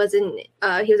 Andrew wasn't, he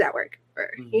was at work. Or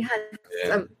he had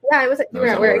you were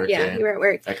at work. You were at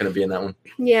work. I couldn't be in that one.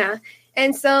 Yeah.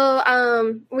 And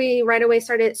so we right away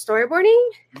started storyboarding.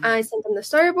 I sent them the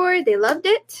storyboard. They loved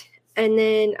it. And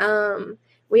then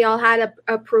we all had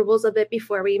approvals of it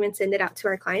before we even send it out to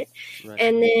our client. Right.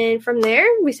 And then from there,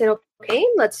 we said, okay,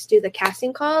 let's do the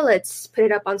casting call. Let's put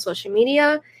it up on social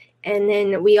media. And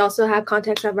then we also have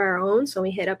contacts of our own. So we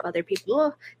hit up other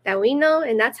people that we know.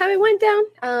 And that's how it went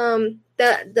down.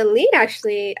 The lead,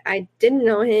 actually, I didn't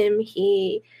know him.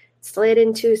 He slid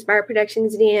into Spiral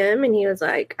Productions DM, and he was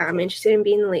like, I'm interested in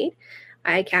being the lead.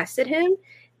 I casted him.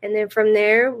 And then from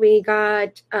there, we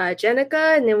got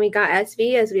Jenica, and then we got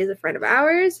SV. SV is a friend of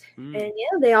ours. And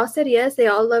yeah, they all said yes. They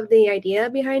all loved the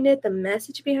idea behind it, the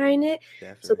message behind it.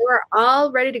 Definitely. So they were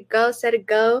all ready to go, set to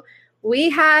go. We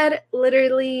had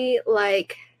literally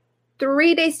like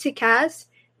 3 days to cast,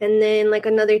 and then like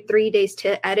another 3 days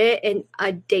to edit and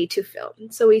a day to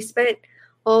film. So we spent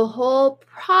a whole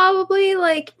probably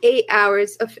like 8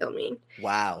 hours of filming.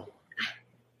 Wow.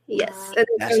 Yes. And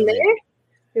then from there,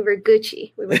 we were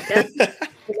Gucci. We were done. And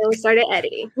then we started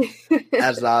editing.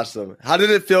 That's awesome. How did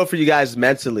it feel for you guys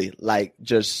mentally, like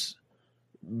just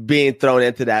being thrown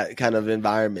into that kind of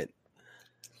environment?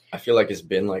 I feel like it's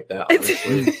been like that,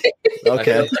 honestly.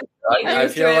 Okay. I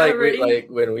feel like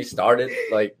when we started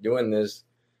like doing this,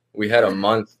 we had a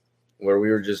month where we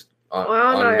were just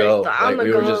on go. Like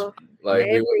we were just like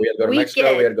we had to go to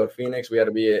Mexico, we had to go to Phoenix, we had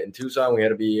to be in Tucson, we had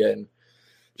to be in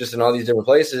all these different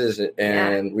places,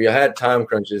 and we had time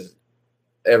crunches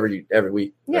every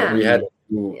week. Yeah. Like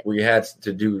we had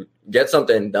to get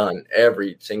something done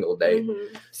every single day.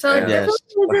 Mm-hmm. So it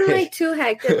wasn't like too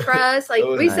hectic for us. Like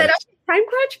we set up time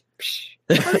crunch.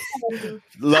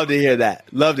 Love to hear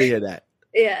that.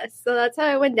 Yeah, so that's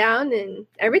how it went down, and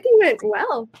everything went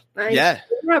well. I didn't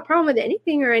have a problem with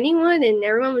anything or anyone, and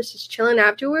everyone was just chilling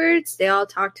afterwards. They all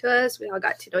talked to us. We all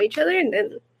got to know each other, and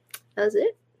then that was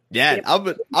it. Yeah,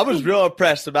 I was real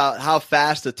impressed about how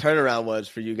fast the turnaround was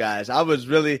for you guys. I was a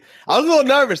little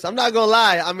nervous. I'm not gonna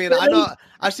lie. I mean, I know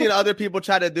I've seen other people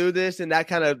try to do this in that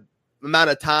kind of amount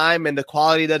of time, and the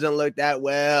quality doesn't look that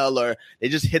well, or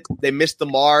they missed the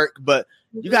mark. But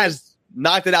you guys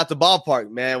knocked it out the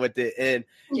ballpark, man, with it. And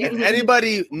if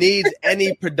anybody needs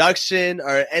any production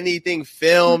or anything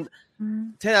filmed,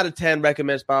 10 out of 10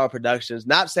 recommend Spiral Productions.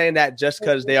 Not saying that just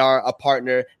because they are a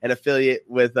partner and affiliate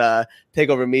with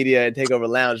Takeover Media and Takeover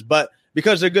Lounge, but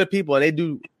because they're good people and they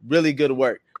do really good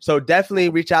work. So definitely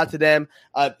reach out to them.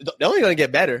 They're only going to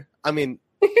get better. I mean,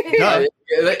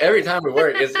 every time we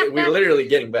work, we're literally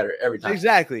getting better every time.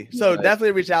 Exactly. So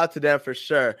definitely reach out to them for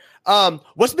sure.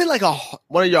 What's been like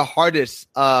one of your hardest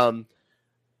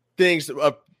things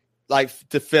like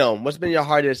to film? What's been your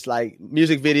hardest like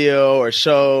music video or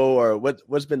show, or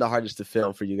what's been the hardest to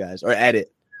film for you guys or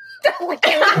edit?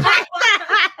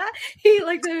 He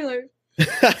like Taylor.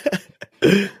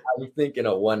 I'm thinking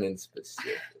of one in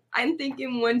specific. I'm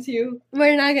thinking one too.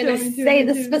 We're not gonna say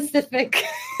the specific.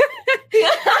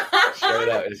 Straight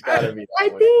up, it's gotta be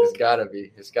that one.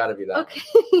 It's gotta be that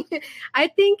one. I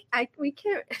think we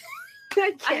can't.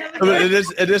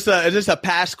 Is this a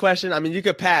pass question? I mean, you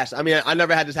could pass. I mean, I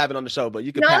never had this happen on the show, but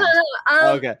you could pass.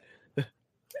 No. Okay.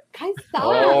 Guys, stop.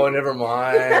 Oh, never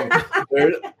mind.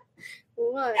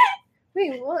 What?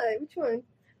 Wait, what? Which one?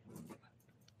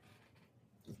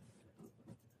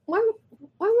 Why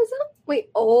was that? Wait.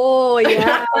 Oh,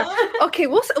 yeah. Okay,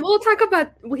 we'll talk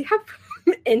about. We have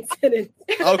incidents.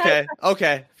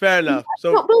 Okay. Fair enough.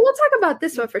 So, but we'll talk about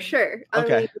this one for sure.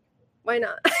 Okay. Why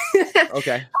not?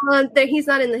 Okay. He's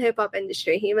not in the hip hop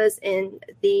industry. He was in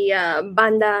the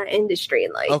banda industry,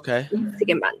 like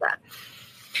Mexican banda.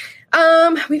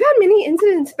 We've had many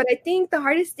incidents, but I think the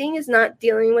hardest thing is not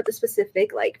dealing with a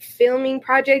specific like filming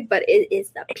project, but it is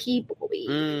the people we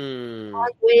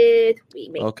talk with, we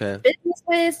make business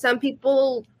with. Some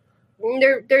people,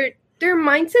 their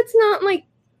mindset's not like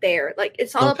there. Like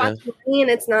it's all about the money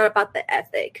and it's not about the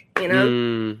ethic, you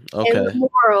know, and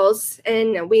morals.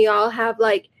 And we all have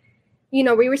like, you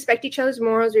know, we respect each other's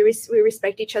morals. We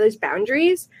respect each other's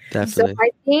boundaries. Definitely. So I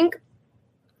think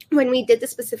when we did the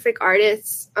specific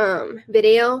artists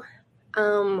video,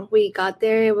 we got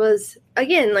there. It was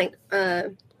again like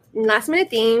last minute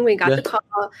thing. We got the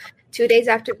call 2 days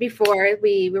before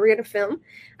we were gonna film.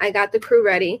 I got the crew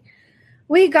ready.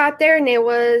 We got there and it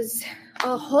was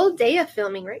a whole day of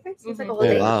filming, right guys? It was like a whole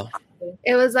day. Wow.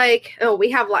 It was like,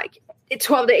 we have like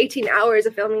 12 to 18 hours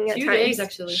of filming at 2 times. days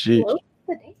actually. Sheesh.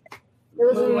 It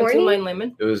was in the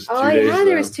morning. It was 2 Oh days. yeah,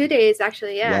 there was 2 days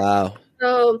actually. Yeah. Wow.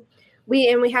 So we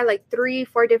had like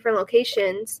 3-4 different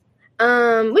locations.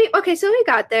 So we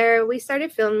got there. We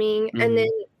started filming, and then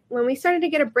when we started to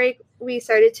get a break, we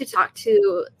started to talk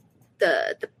to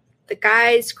the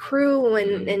guy's crew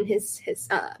and his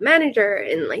manager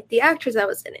and like the actress that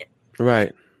was in it.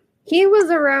 Right. He was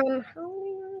around. How old do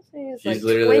you want to say? He's like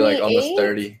literally 28? Like almost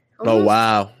 30. Oh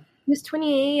wow. He was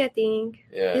 28, I think.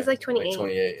 Yeah. He's like 28. Like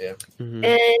 28, yeah. Mm-hmm.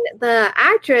 And the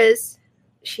actress,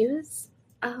 she was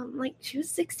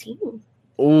 16.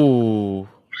 Ooh.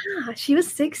 Yeah, she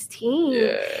was 16. Yeah.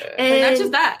 And not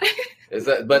just that. Is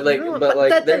that but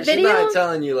she's not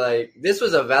telling you like this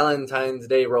was a Valentine's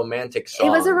Day romantic song. It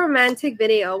was a romantic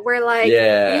video where like you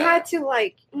had to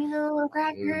like, you know,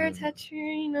 grab her, touch her,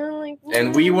 you know, like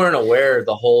and we weren't aware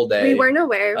the whole day. We weren't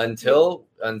aware until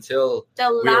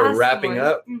we were wrapping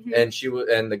up and she was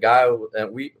and the guy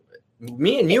and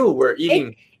me and you were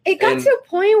eating. It got to a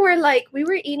point where like we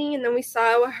were eating and then we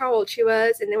saw how old she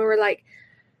was and then we were like,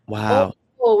 wow.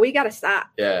 Oh, we gotta stop.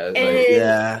 Yeah.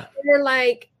 And we're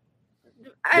like,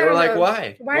 they were like,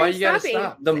 why you gotta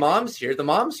stop? The mom's here. The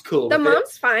mom's cool. The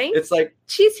mom's fine. It's like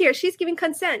she's here. She's giving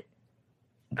consent.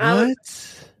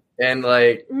 What? And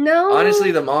like, no.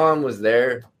 Honestly, the mom was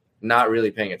there, not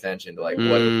really paying attention to like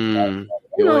what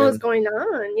was going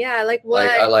on. Yeah, like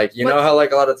what? You know how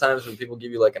like a lot of times when people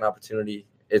give you like an opportunity,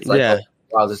 it's like, oh,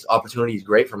 wow, this opportunity is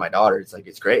great for my daughter. It's like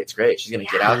it's great. She's gonna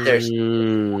get out there.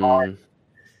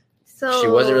 So she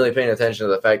wasn't really paying attention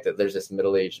to the fact that there's this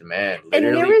middle-aged man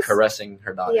literally caressing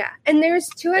her daughter. Yeah, and there's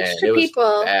two extra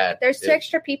people. There's two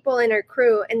extra people in her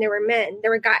crew, and they were men. They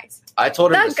were guys. I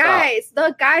told her to stop.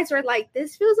 The guys were like,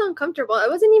 "This feels uncomfortable." It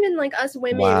wasn't even like us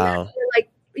women that were like,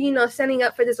 you know, standing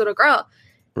up for this little girl.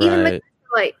 Right. Even the guys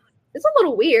were like, it's a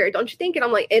little weird, don't you think? And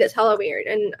I'm like, it is hella weird,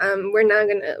 and we're not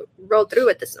gonna roll through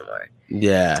with this no more.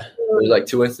 Yeah. There's like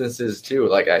 2 instances too.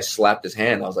 Like I slapped his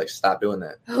hand. I was like, "Stop doing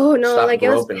that." Oh no! Stop like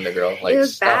groping the girl. Like it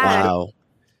was stop. Bad. Wow.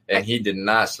 And he did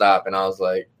not stop. And I was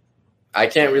like, I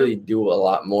can't really do a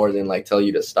lot more than like tell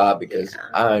you to stop because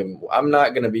I'm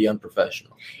not gonna be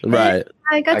unprofessional. Right.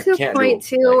 I got to a point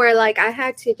too where like I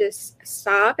had to just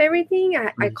stop everything.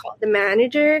 I called the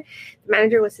manager. The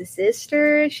manager was his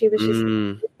sister. She was just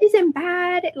isn't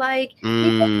bad. Like all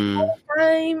the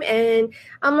time, and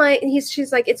I'm like,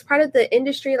 she's like, it's part of the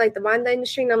industry, like the manga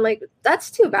industry, and I'm like,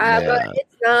 that's too bad, but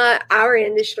it's not our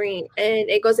industry, and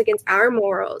it goes against our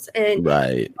morals. And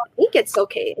I think it's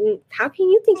okay. And how can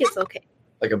you think it's okay?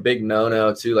 Like a big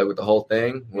no too, like with the whole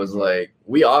thing was like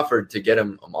we offered to get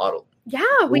him a model.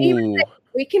 Yeah, we even said,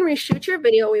 we can reshoot your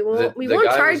video. We won't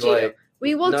charge you. Like,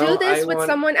 we will do this with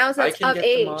someone else that's of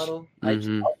age.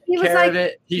 He was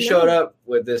like, he showed up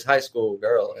with this high school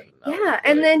girl.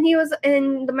 And then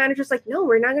and the manager's like, no,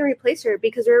 we're not going to replace her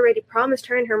because we already promised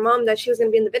her and her mom that she was going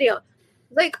to be in the video.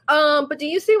 Like, but do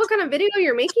you see what kind of video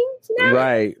you're making now?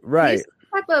 Right.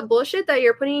 Type of bullshit that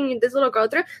you're putting this little girl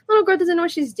through. Little girl doesn't know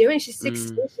what she's doing. She's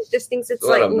 16. She just thinks it's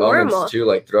like normal. Too,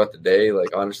 like throughout the day.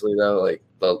 Like honestly though, like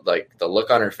the look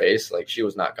on her face, like she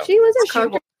was not comfortable. She wasn't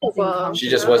comfortable. She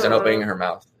just wasn't opening her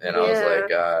mouth, and I was like,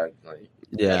 God, like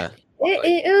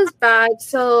it was bad.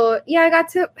 So yeah, I got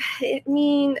to. I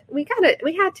mean, we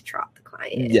had to drop the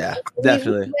client. Yeah,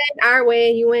 definitely. We went our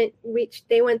way.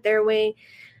 They went their way.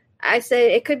 I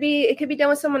said it could be done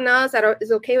with someone else that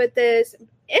is okay with this.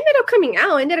 Ended up coming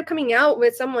out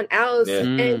with someone else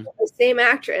and the same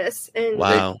actress. And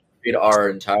they did our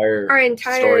entire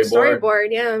storyboard.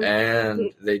 Yeah,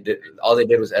 and all they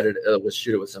did was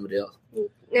shoot it with somebody else.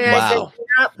 Yeah, wow.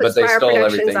 But they stole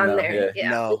everything on there. Yeah.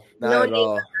 No, not at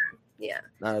all. Yeah,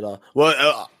 not at all.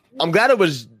 Well, I'm glad it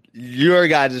was your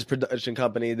guys' production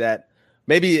company that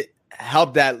maybe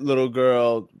helped that little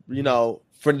girl, you know,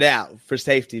 for now, for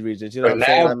safety reasons. You know what I'm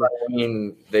saying? I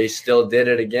mean, they still did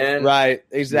it again. Right,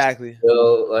 exactly.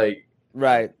 Still, like,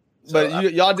 right. So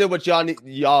but y'all did what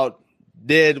y'all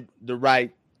did the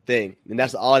right thing. And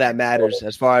that's all that matters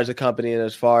as far as the company and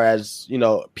as far as, you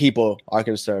know, people are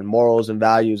concerned, morals and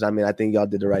values. I mean, I think y'all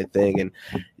did the right thing. And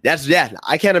that's,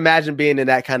 I can't imagine being in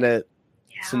that kind of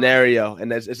scenario,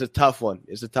 and it's a tough one.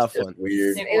 It's a tough one.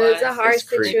 Weird. It was a hard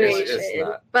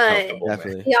situation, but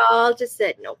y'all just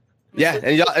said nope. Yeah,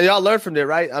 and y'all learned from it,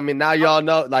 right? I mean, now y'all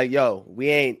know, like,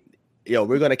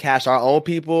 we're gonna cast our own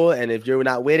people, and if you're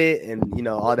not with it, and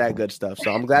all that good stuff.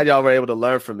 So I'm glad y'all were able to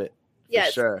learn from it.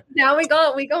 Yes, sure. Now we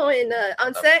go in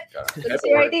on set. Let's see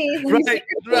your ID.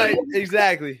 Right,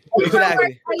 exactly.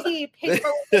 ID, paper,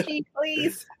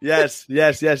 please. Yes.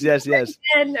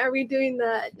 And are we doing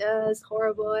that? It's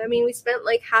horrible. I mean, we spent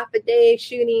like half a day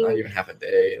shooting. Not even half a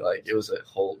day. Like it was a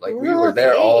whole. Like we were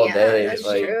there all day. That's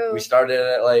like true. We started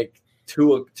at like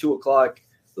 2 o'clock.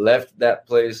 Left that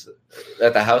place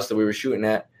at the house that we were shooting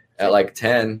at like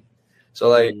 10. So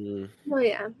like. Oh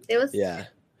yeah, it was. Yeah.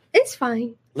 It's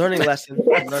fine. Learning lesson.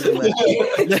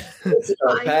 It's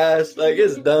past, like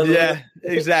it's done. Yeah,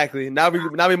 exactly. Now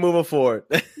we moving forward.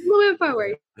 Moving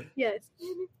forward. Yes,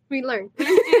 we learn. But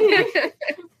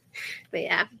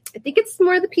yeah, I think it's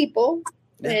more the people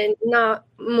and not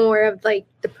more of like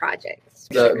the projects.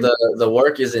 The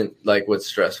work isn't like what's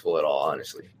stressful at all.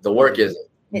 Honestly, the work isn't.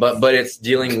 But it's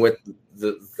dealing with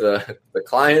the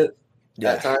client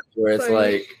at times where it's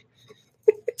like.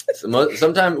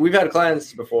 Sometimes we've had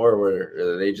clients before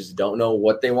where they just don't know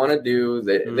what they want to do.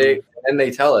 They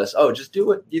tell us, "Oh, just do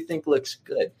what you think looks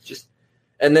good."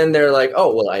 And then they're like,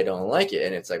 "Oh, well, I don't like it."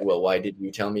 And it's like, "Well, why did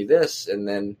you tell me this?" And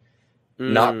then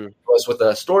not us with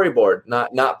a storyboard,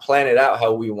 not plan it out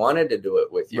how we wanted to do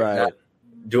it with you, right. Not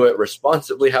do it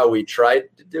responsibly how we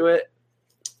tried to do it.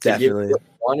 Definitely what we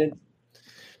wanted.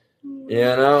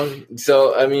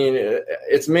 So I mean,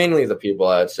 it's mainly the people.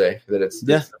 I would say that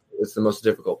it's the most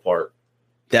difficult part.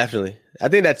 Definitely. I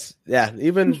think that's,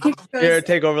 even here at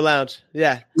Takeover Lounge.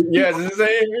 Yeah. Yeah, it's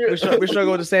the same. We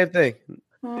struggle with the same thing.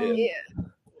 Yeah.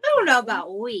 I don't know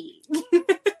about we.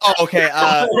 Oh, okay.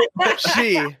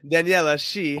 Daniela,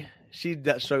 she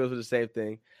struggles with the same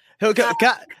thing.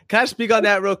 Can I speak on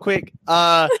that real quick?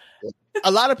 A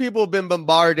lot of people have been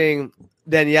bombarding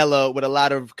Daniela with a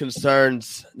lot of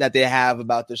concerns that they have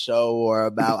about the show or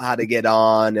about how to get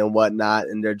on and whatnot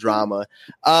and their drama.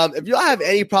 If y'all have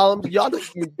any problems,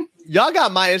 y'all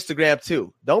got my Instagram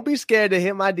too. Don't be scared to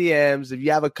hit my DMs if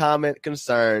you have a comment,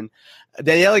 concern.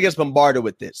 Daniela gets bombarded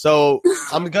with it. So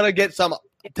I'm going to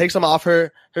take some off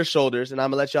her shoulders, and I'm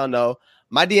going to let y'all know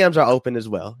my DMs are open as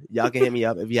well. Y'all can hit me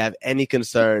up if you have any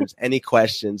concerns, any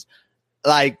questions.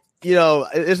 Like,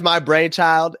 it's my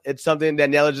brainchild. It's something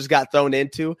Daniela just got thrown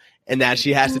into, and now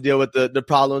she has to deal with the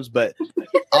problems. But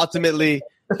ultimately,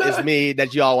 it's me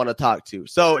that you all want to talk to.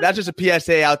 So that's just a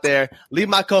PSA out there. Leave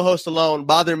my co-host alone.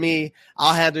 Bother me.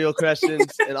 I'll handle your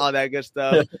questions and all that good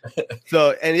stuff.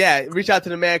 So, and reach out to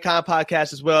the Mankind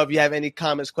Podcast as well if you have any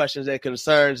comments, questions, and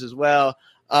concerns as well.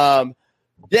 So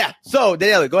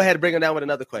Daniela, go ahead and bring them down with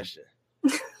another question.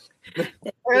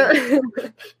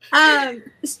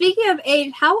 Speaking of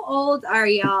age, how old are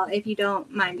y'all, if you don't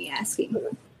mind me asking?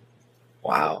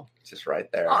 Wow, just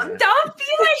right there. Oh, don't be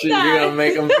like that. You're gonna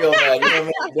make them feel bad. You're gonna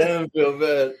make them feel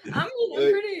bad. I'm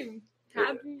pretty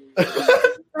happy.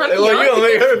 You're gonna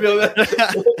make her feel bad.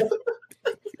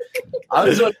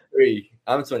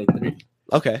 I'm 23.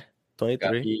 Okay,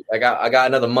 23. I got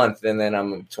another month, and then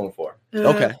I'm 24.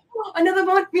 Okay, another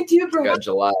month. Me too, bro. I got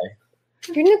July.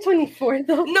 You're not 24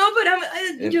 though. No, but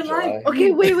I'm July.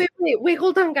 Okay, wait,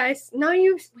 hold on, guys. Now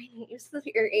you still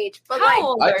your age. But how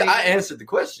old are you? I answered the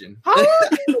question. How old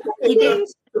are you? Did.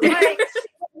 Who do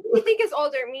you think is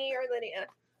older, me or Lydia?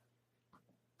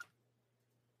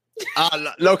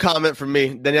 No comment from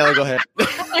me. Daniela, go ahead.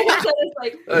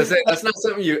 That's not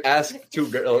something you ask two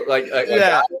girls. Like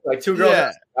two girls.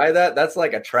 Yeah. That's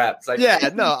like a trap. It's like I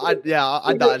dodged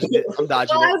it. I'm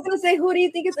dodging it. I was gonna say, who do you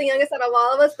think is the youngest out of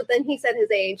all of us? But then he said his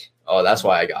age. Oh, that's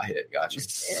why I got hit. Got you.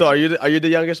 So are you the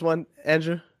youngest one,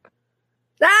 Andrew?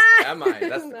 Am I?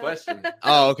 That's the question.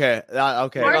 Oh, okay.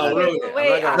 Okay.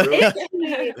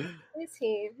 Is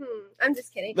he? I'm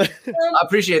just kidding. I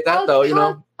appreciate that, though.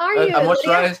 How are you? I'm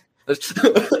moisturized.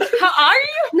 How are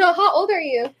you? No, how old are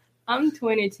you? I'm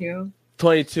 22.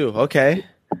 22. Okay.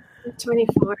 I'm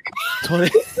 24.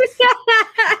 20.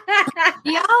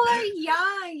 Y'all are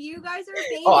young. You guys are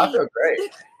babies. Oh, I feel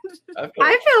great.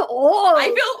 I feel old.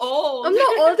 I'm the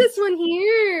oldest one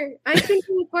here. I've been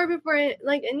 24 before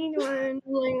anyone.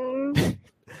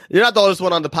 You're not the oldest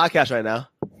one on the podcast right now.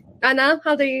 Anna,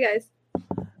 how old are you guys?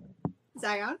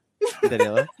 Zion?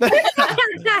 Daniela?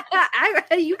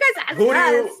 You guys asked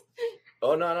us.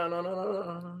 Oh,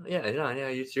 no. Yeah,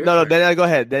 you're No, Daniela, go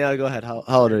ahead. How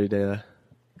old are you, Daniela?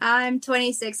 I'm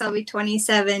 26. I'll be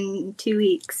 27 in 2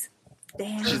 weeks.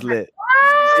 Damn. She's lit.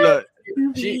 Look,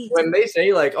 when they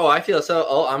say like, "Oh, I feel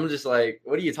so," I'm just like,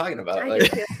 "What are you talking about?"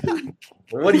 Like,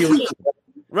 what do you mean?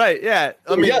 Right, yeah.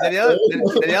 I mean,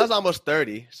 Danielle's almost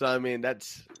 30, so I mean,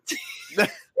 that's...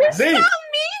 Z.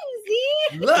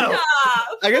 No.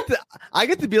 I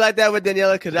get to be like that with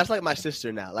Daniela because that's like my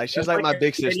sister now. Like she's like my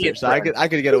big sister, so I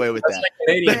could get away with that. That's my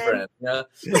Canadian friend. Yeah.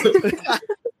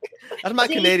 That's my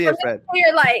Canadian friend.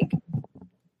 You're like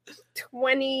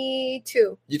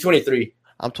 22. You're 23.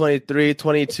 I'm 23,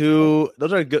 22.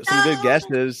 Those are some good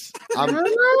guesses.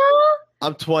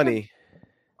 I'm 20.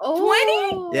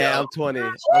 Oh, 20? Yeah, I'm 20.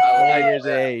 I'm 20 years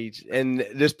of age. And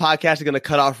this podcast is going to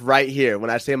cut off right here. When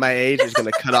I say my age, it's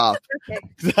going to cut off.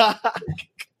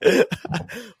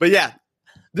 But yeah,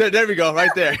 there we go, right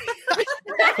there.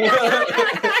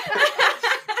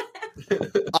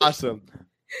 Awesome.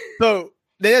 So,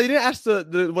 Danielle, you didn't ask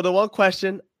the one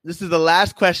question. This is the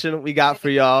last question we got for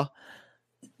y'all.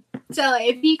 So,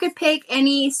 if you could pick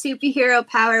any superhero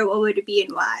power, what would it be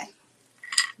and why?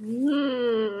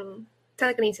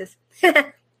 Telekinesis.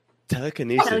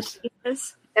 Telekinesis.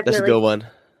 Definitely. That's a good one.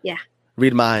 Yeah.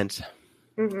 Read minds.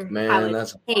 Mm-hmm. Man,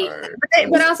 that's hard.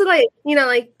 But also, like, you know,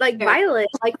 like Violet,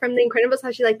 like from The Incredibles,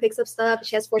 how she like picks up stuff.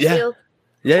 She has force field.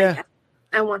 Yeah.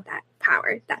 I want that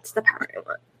power. That's the power I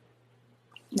want.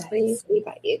 Nice. What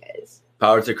about you guys?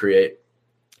 Power to create.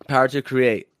 Power to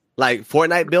create. Like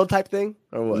Fortnite build type thing?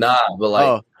 Or what? Nah, but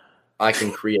like I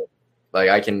can create. Like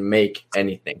I can make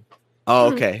anything.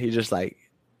 Oh, okay. You just like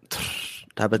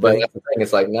type of but thing. That's the thing.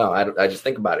 It's like, no, I just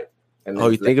think about it. And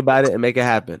you think about it and make it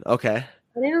happen. Okay.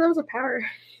 I didn't know that was a power.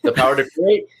 The power to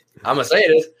create. I'm going to say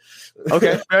it is.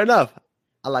 Okay, fair enough.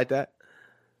 I like that.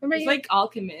 It's like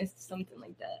alchemist, something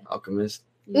like that. Alchemist.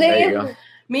 There you go.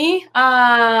 Me?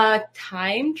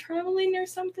 Time traveling or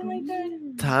something like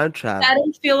that. Time travel. I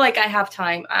don't feel like I have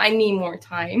time. I need more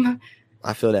time.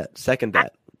 I feel that. Second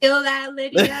that. Feel that,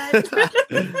 Lydia.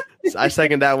 I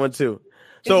second that one too.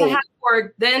 So I have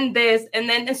work, then this, and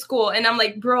then in school, and I'm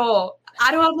like, bro,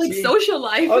 I don't have like social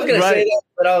life. I was gonna say that,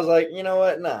 but I was like, you know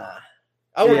what? Nah.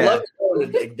 I would love to go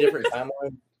in a different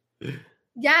timeline.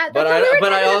 Yeah, but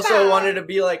I also wanted to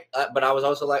be like, but I was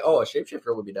also like, oh, a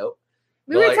shapeshifter would be dope.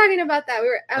 We were talking about that.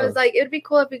 I was like, it would be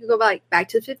cool if we could go back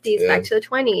to the 50s, back to the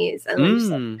 20s, and like, just,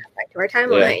 like, back to our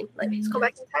timeline. Yeah. Like, let's go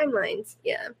back to timelines.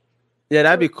 Yeah. Yeah,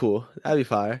 that'd be cool. That'd be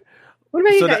fire. What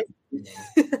about you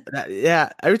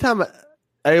guys? Every time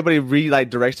everybody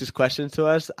redirects this question to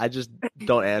us, I just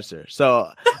don't answer.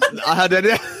 So I did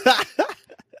it.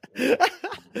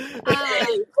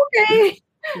 Okay.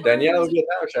 Danielle would get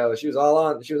that show. She was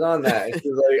on that. She was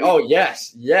like, oh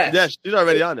yes. She's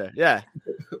already on there. Yeah.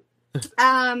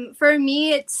 For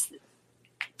me, it's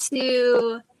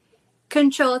to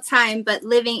control time, but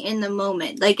living in the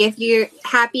moment. Like if you're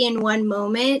happy in one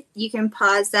moment, you can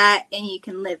pause that and you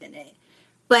can live in it.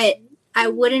 But I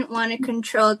wouldn't want to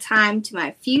control time to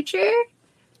my future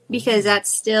because that's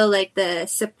still like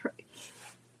it's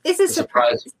a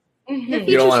surprise. Mm-hmm.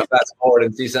 You don't want to fast forward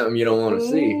and see something you don't want to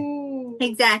see.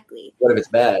 Exactly. What if it's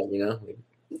bad, you know?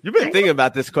 You've been thinking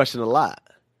about this question a lot.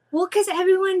 Well, because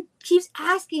everyone keeps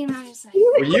asking, and I'm just like,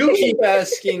 well, you keep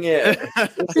asking it.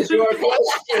 This is your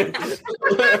question.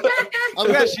 I'm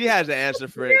glad she has the answer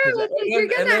for it.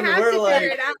 And then we're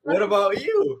like, what about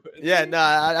you? Yeah, no,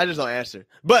 I just don't answer.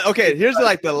 But okay, here's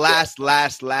like the last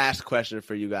question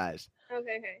for you guys.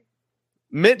 Okay.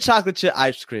 Mint chocolate chip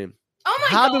ice cream. Oh my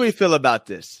God. How do we feel about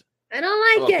this? I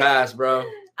don't like it. Pass, bro.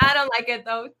 I don't like it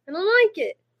though. I don't like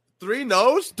it. 3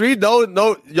 no's? 3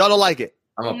 no. Y'all don't like it.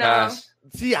 I'm a pass.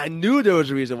 See, I knew there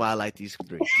was a reason why I like these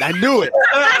 3. I knew it.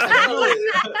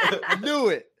 I knew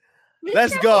it.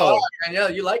 Let's go.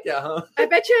 Danielle, you like that, huh? I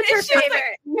bet you it's her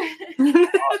favorite. I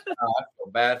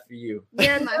feel bad for you.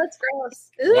 Yeah, no, it's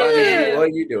gross. What are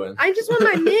you doing? I just want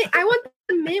my mint. I want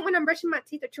the mint when I'm brushing my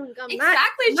teeth or chewing gum.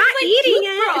 Exactly. Not like eating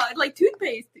it. Like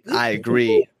toothpaste. I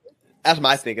agree. That's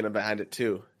my thinking behind it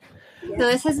too. So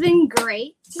this has been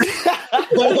great.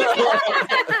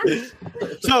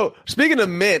 So speaking of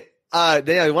mint,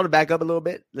 Danielle, you want to back up a little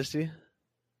bit? Let's see.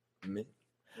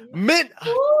 Mint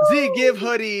Z Give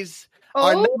hoodies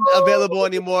are not available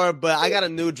anymore, but I got a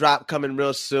new drop coming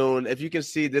real soon. If you can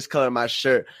see this color of my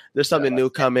shirt, there's something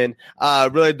new coming.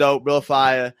 Really dope, real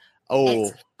fire. Oh,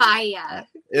 it's fire.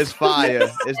 It's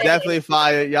fire. It's definitely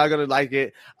fire. Y'all gonna like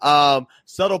it.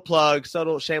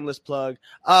 Subtle shameless plug.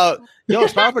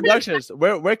 Spiral Productions,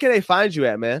 where can they find you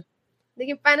at, man? They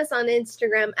can find us on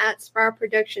Instagram at Spiral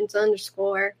Productions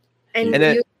 _, and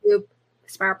then, YouTube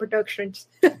Spiral Productions.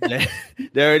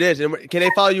 There it is. And can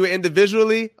they follow you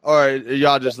individually, or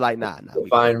y'all just like nah?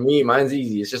 Find me. Mine's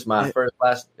easy. It's just my first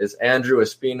class. It's Andrew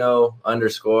Espino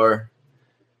 _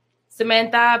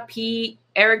 Samantha P.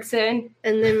 Erickson.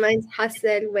 And then mine's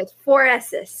Hassel with 4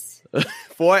 S's.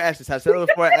 4 S's. Hassel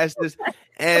with 4 S's.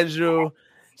 Andrew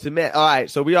So man, all right.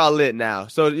 So we all lit now.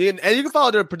 So you can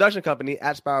follow their production company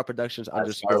at Spiral Productions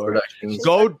 _.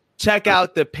 Go check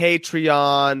out the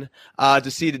Patreon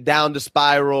to see the Down the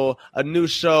Spiral, a new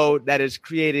show that is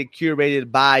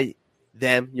curated by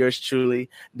them, yours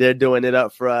truly. They're doing it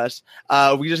up for us.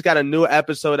 We just got a new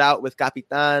episode out with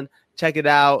Capitan. Check it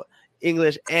out.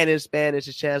 English and in Spanish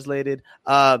is translated.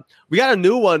 We got a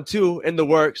new one too in the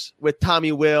works with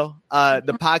Tommy Will.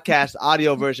 The podcast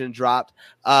audio version dropped,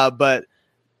 but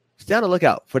stay on the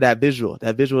lookout for that visual.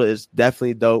 That visual is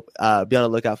definitely dope. Be on the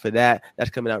lookout for that. That's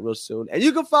coming out real soon. And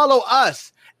you can follow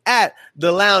us at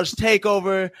The Lounge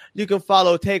Takeover. You can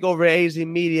follow Takeover AZ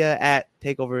Media at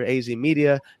Takeover AZ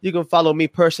Media. You can follow me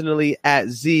personally at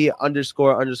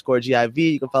Z__GIV.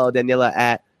 You can follow Daniela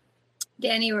at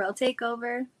Danny World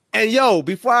Takeover. And yo,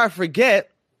 before I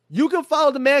forget, you can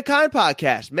follow the Mankind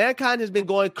podcast. Mankind has been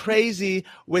going crazy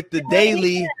with the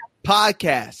daily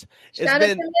podcast. Shout out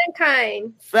to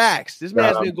Mankind. Facts. This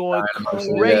man's been going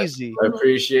crazy. I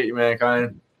appreciate you,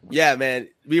 Mankind. Yeah, man.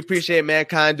 We appreciate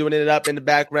Mankind doing it up in the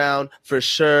background for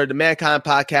sure. The Mankind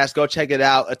podcast, go check it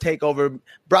out. A Takeover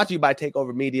brought to you by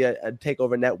Takeover Media, a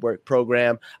Takeover Network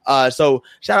program. So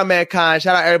shout out Mankind.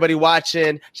 Shout out everybody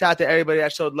watching. Shout out to everybody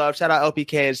that showed love. Shout out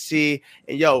LPKNC.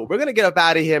 And yo, we're going to get up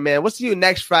out of here, man. We'll see you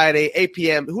next Friday, 8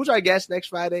 p.m. Who's our guest next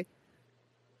Friday?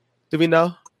 Do we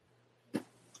know?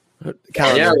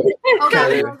 Calendar.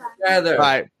 Yeah. All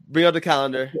right. Bring up the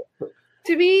calendar.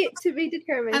 To be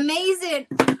determined. Amazing.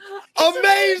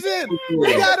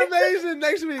 We got amazing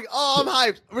next week. Oh, I'm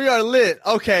hyped. We are lit.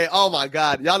 Okay. Oh my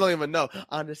God. Y'all don't even know.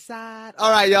 On the side.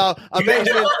 All right, y'all.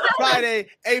 Amazing. Friday,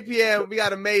 8 p.m. We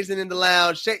got amazing in the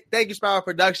lounge. Thank you, Spiral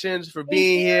Productions, for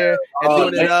being here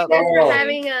and doing it up. Thanks for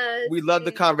having us. We love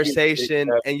the conversation.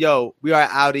 And yo, we are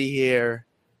out of here.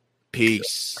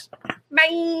 Peace.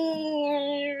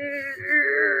 Bye.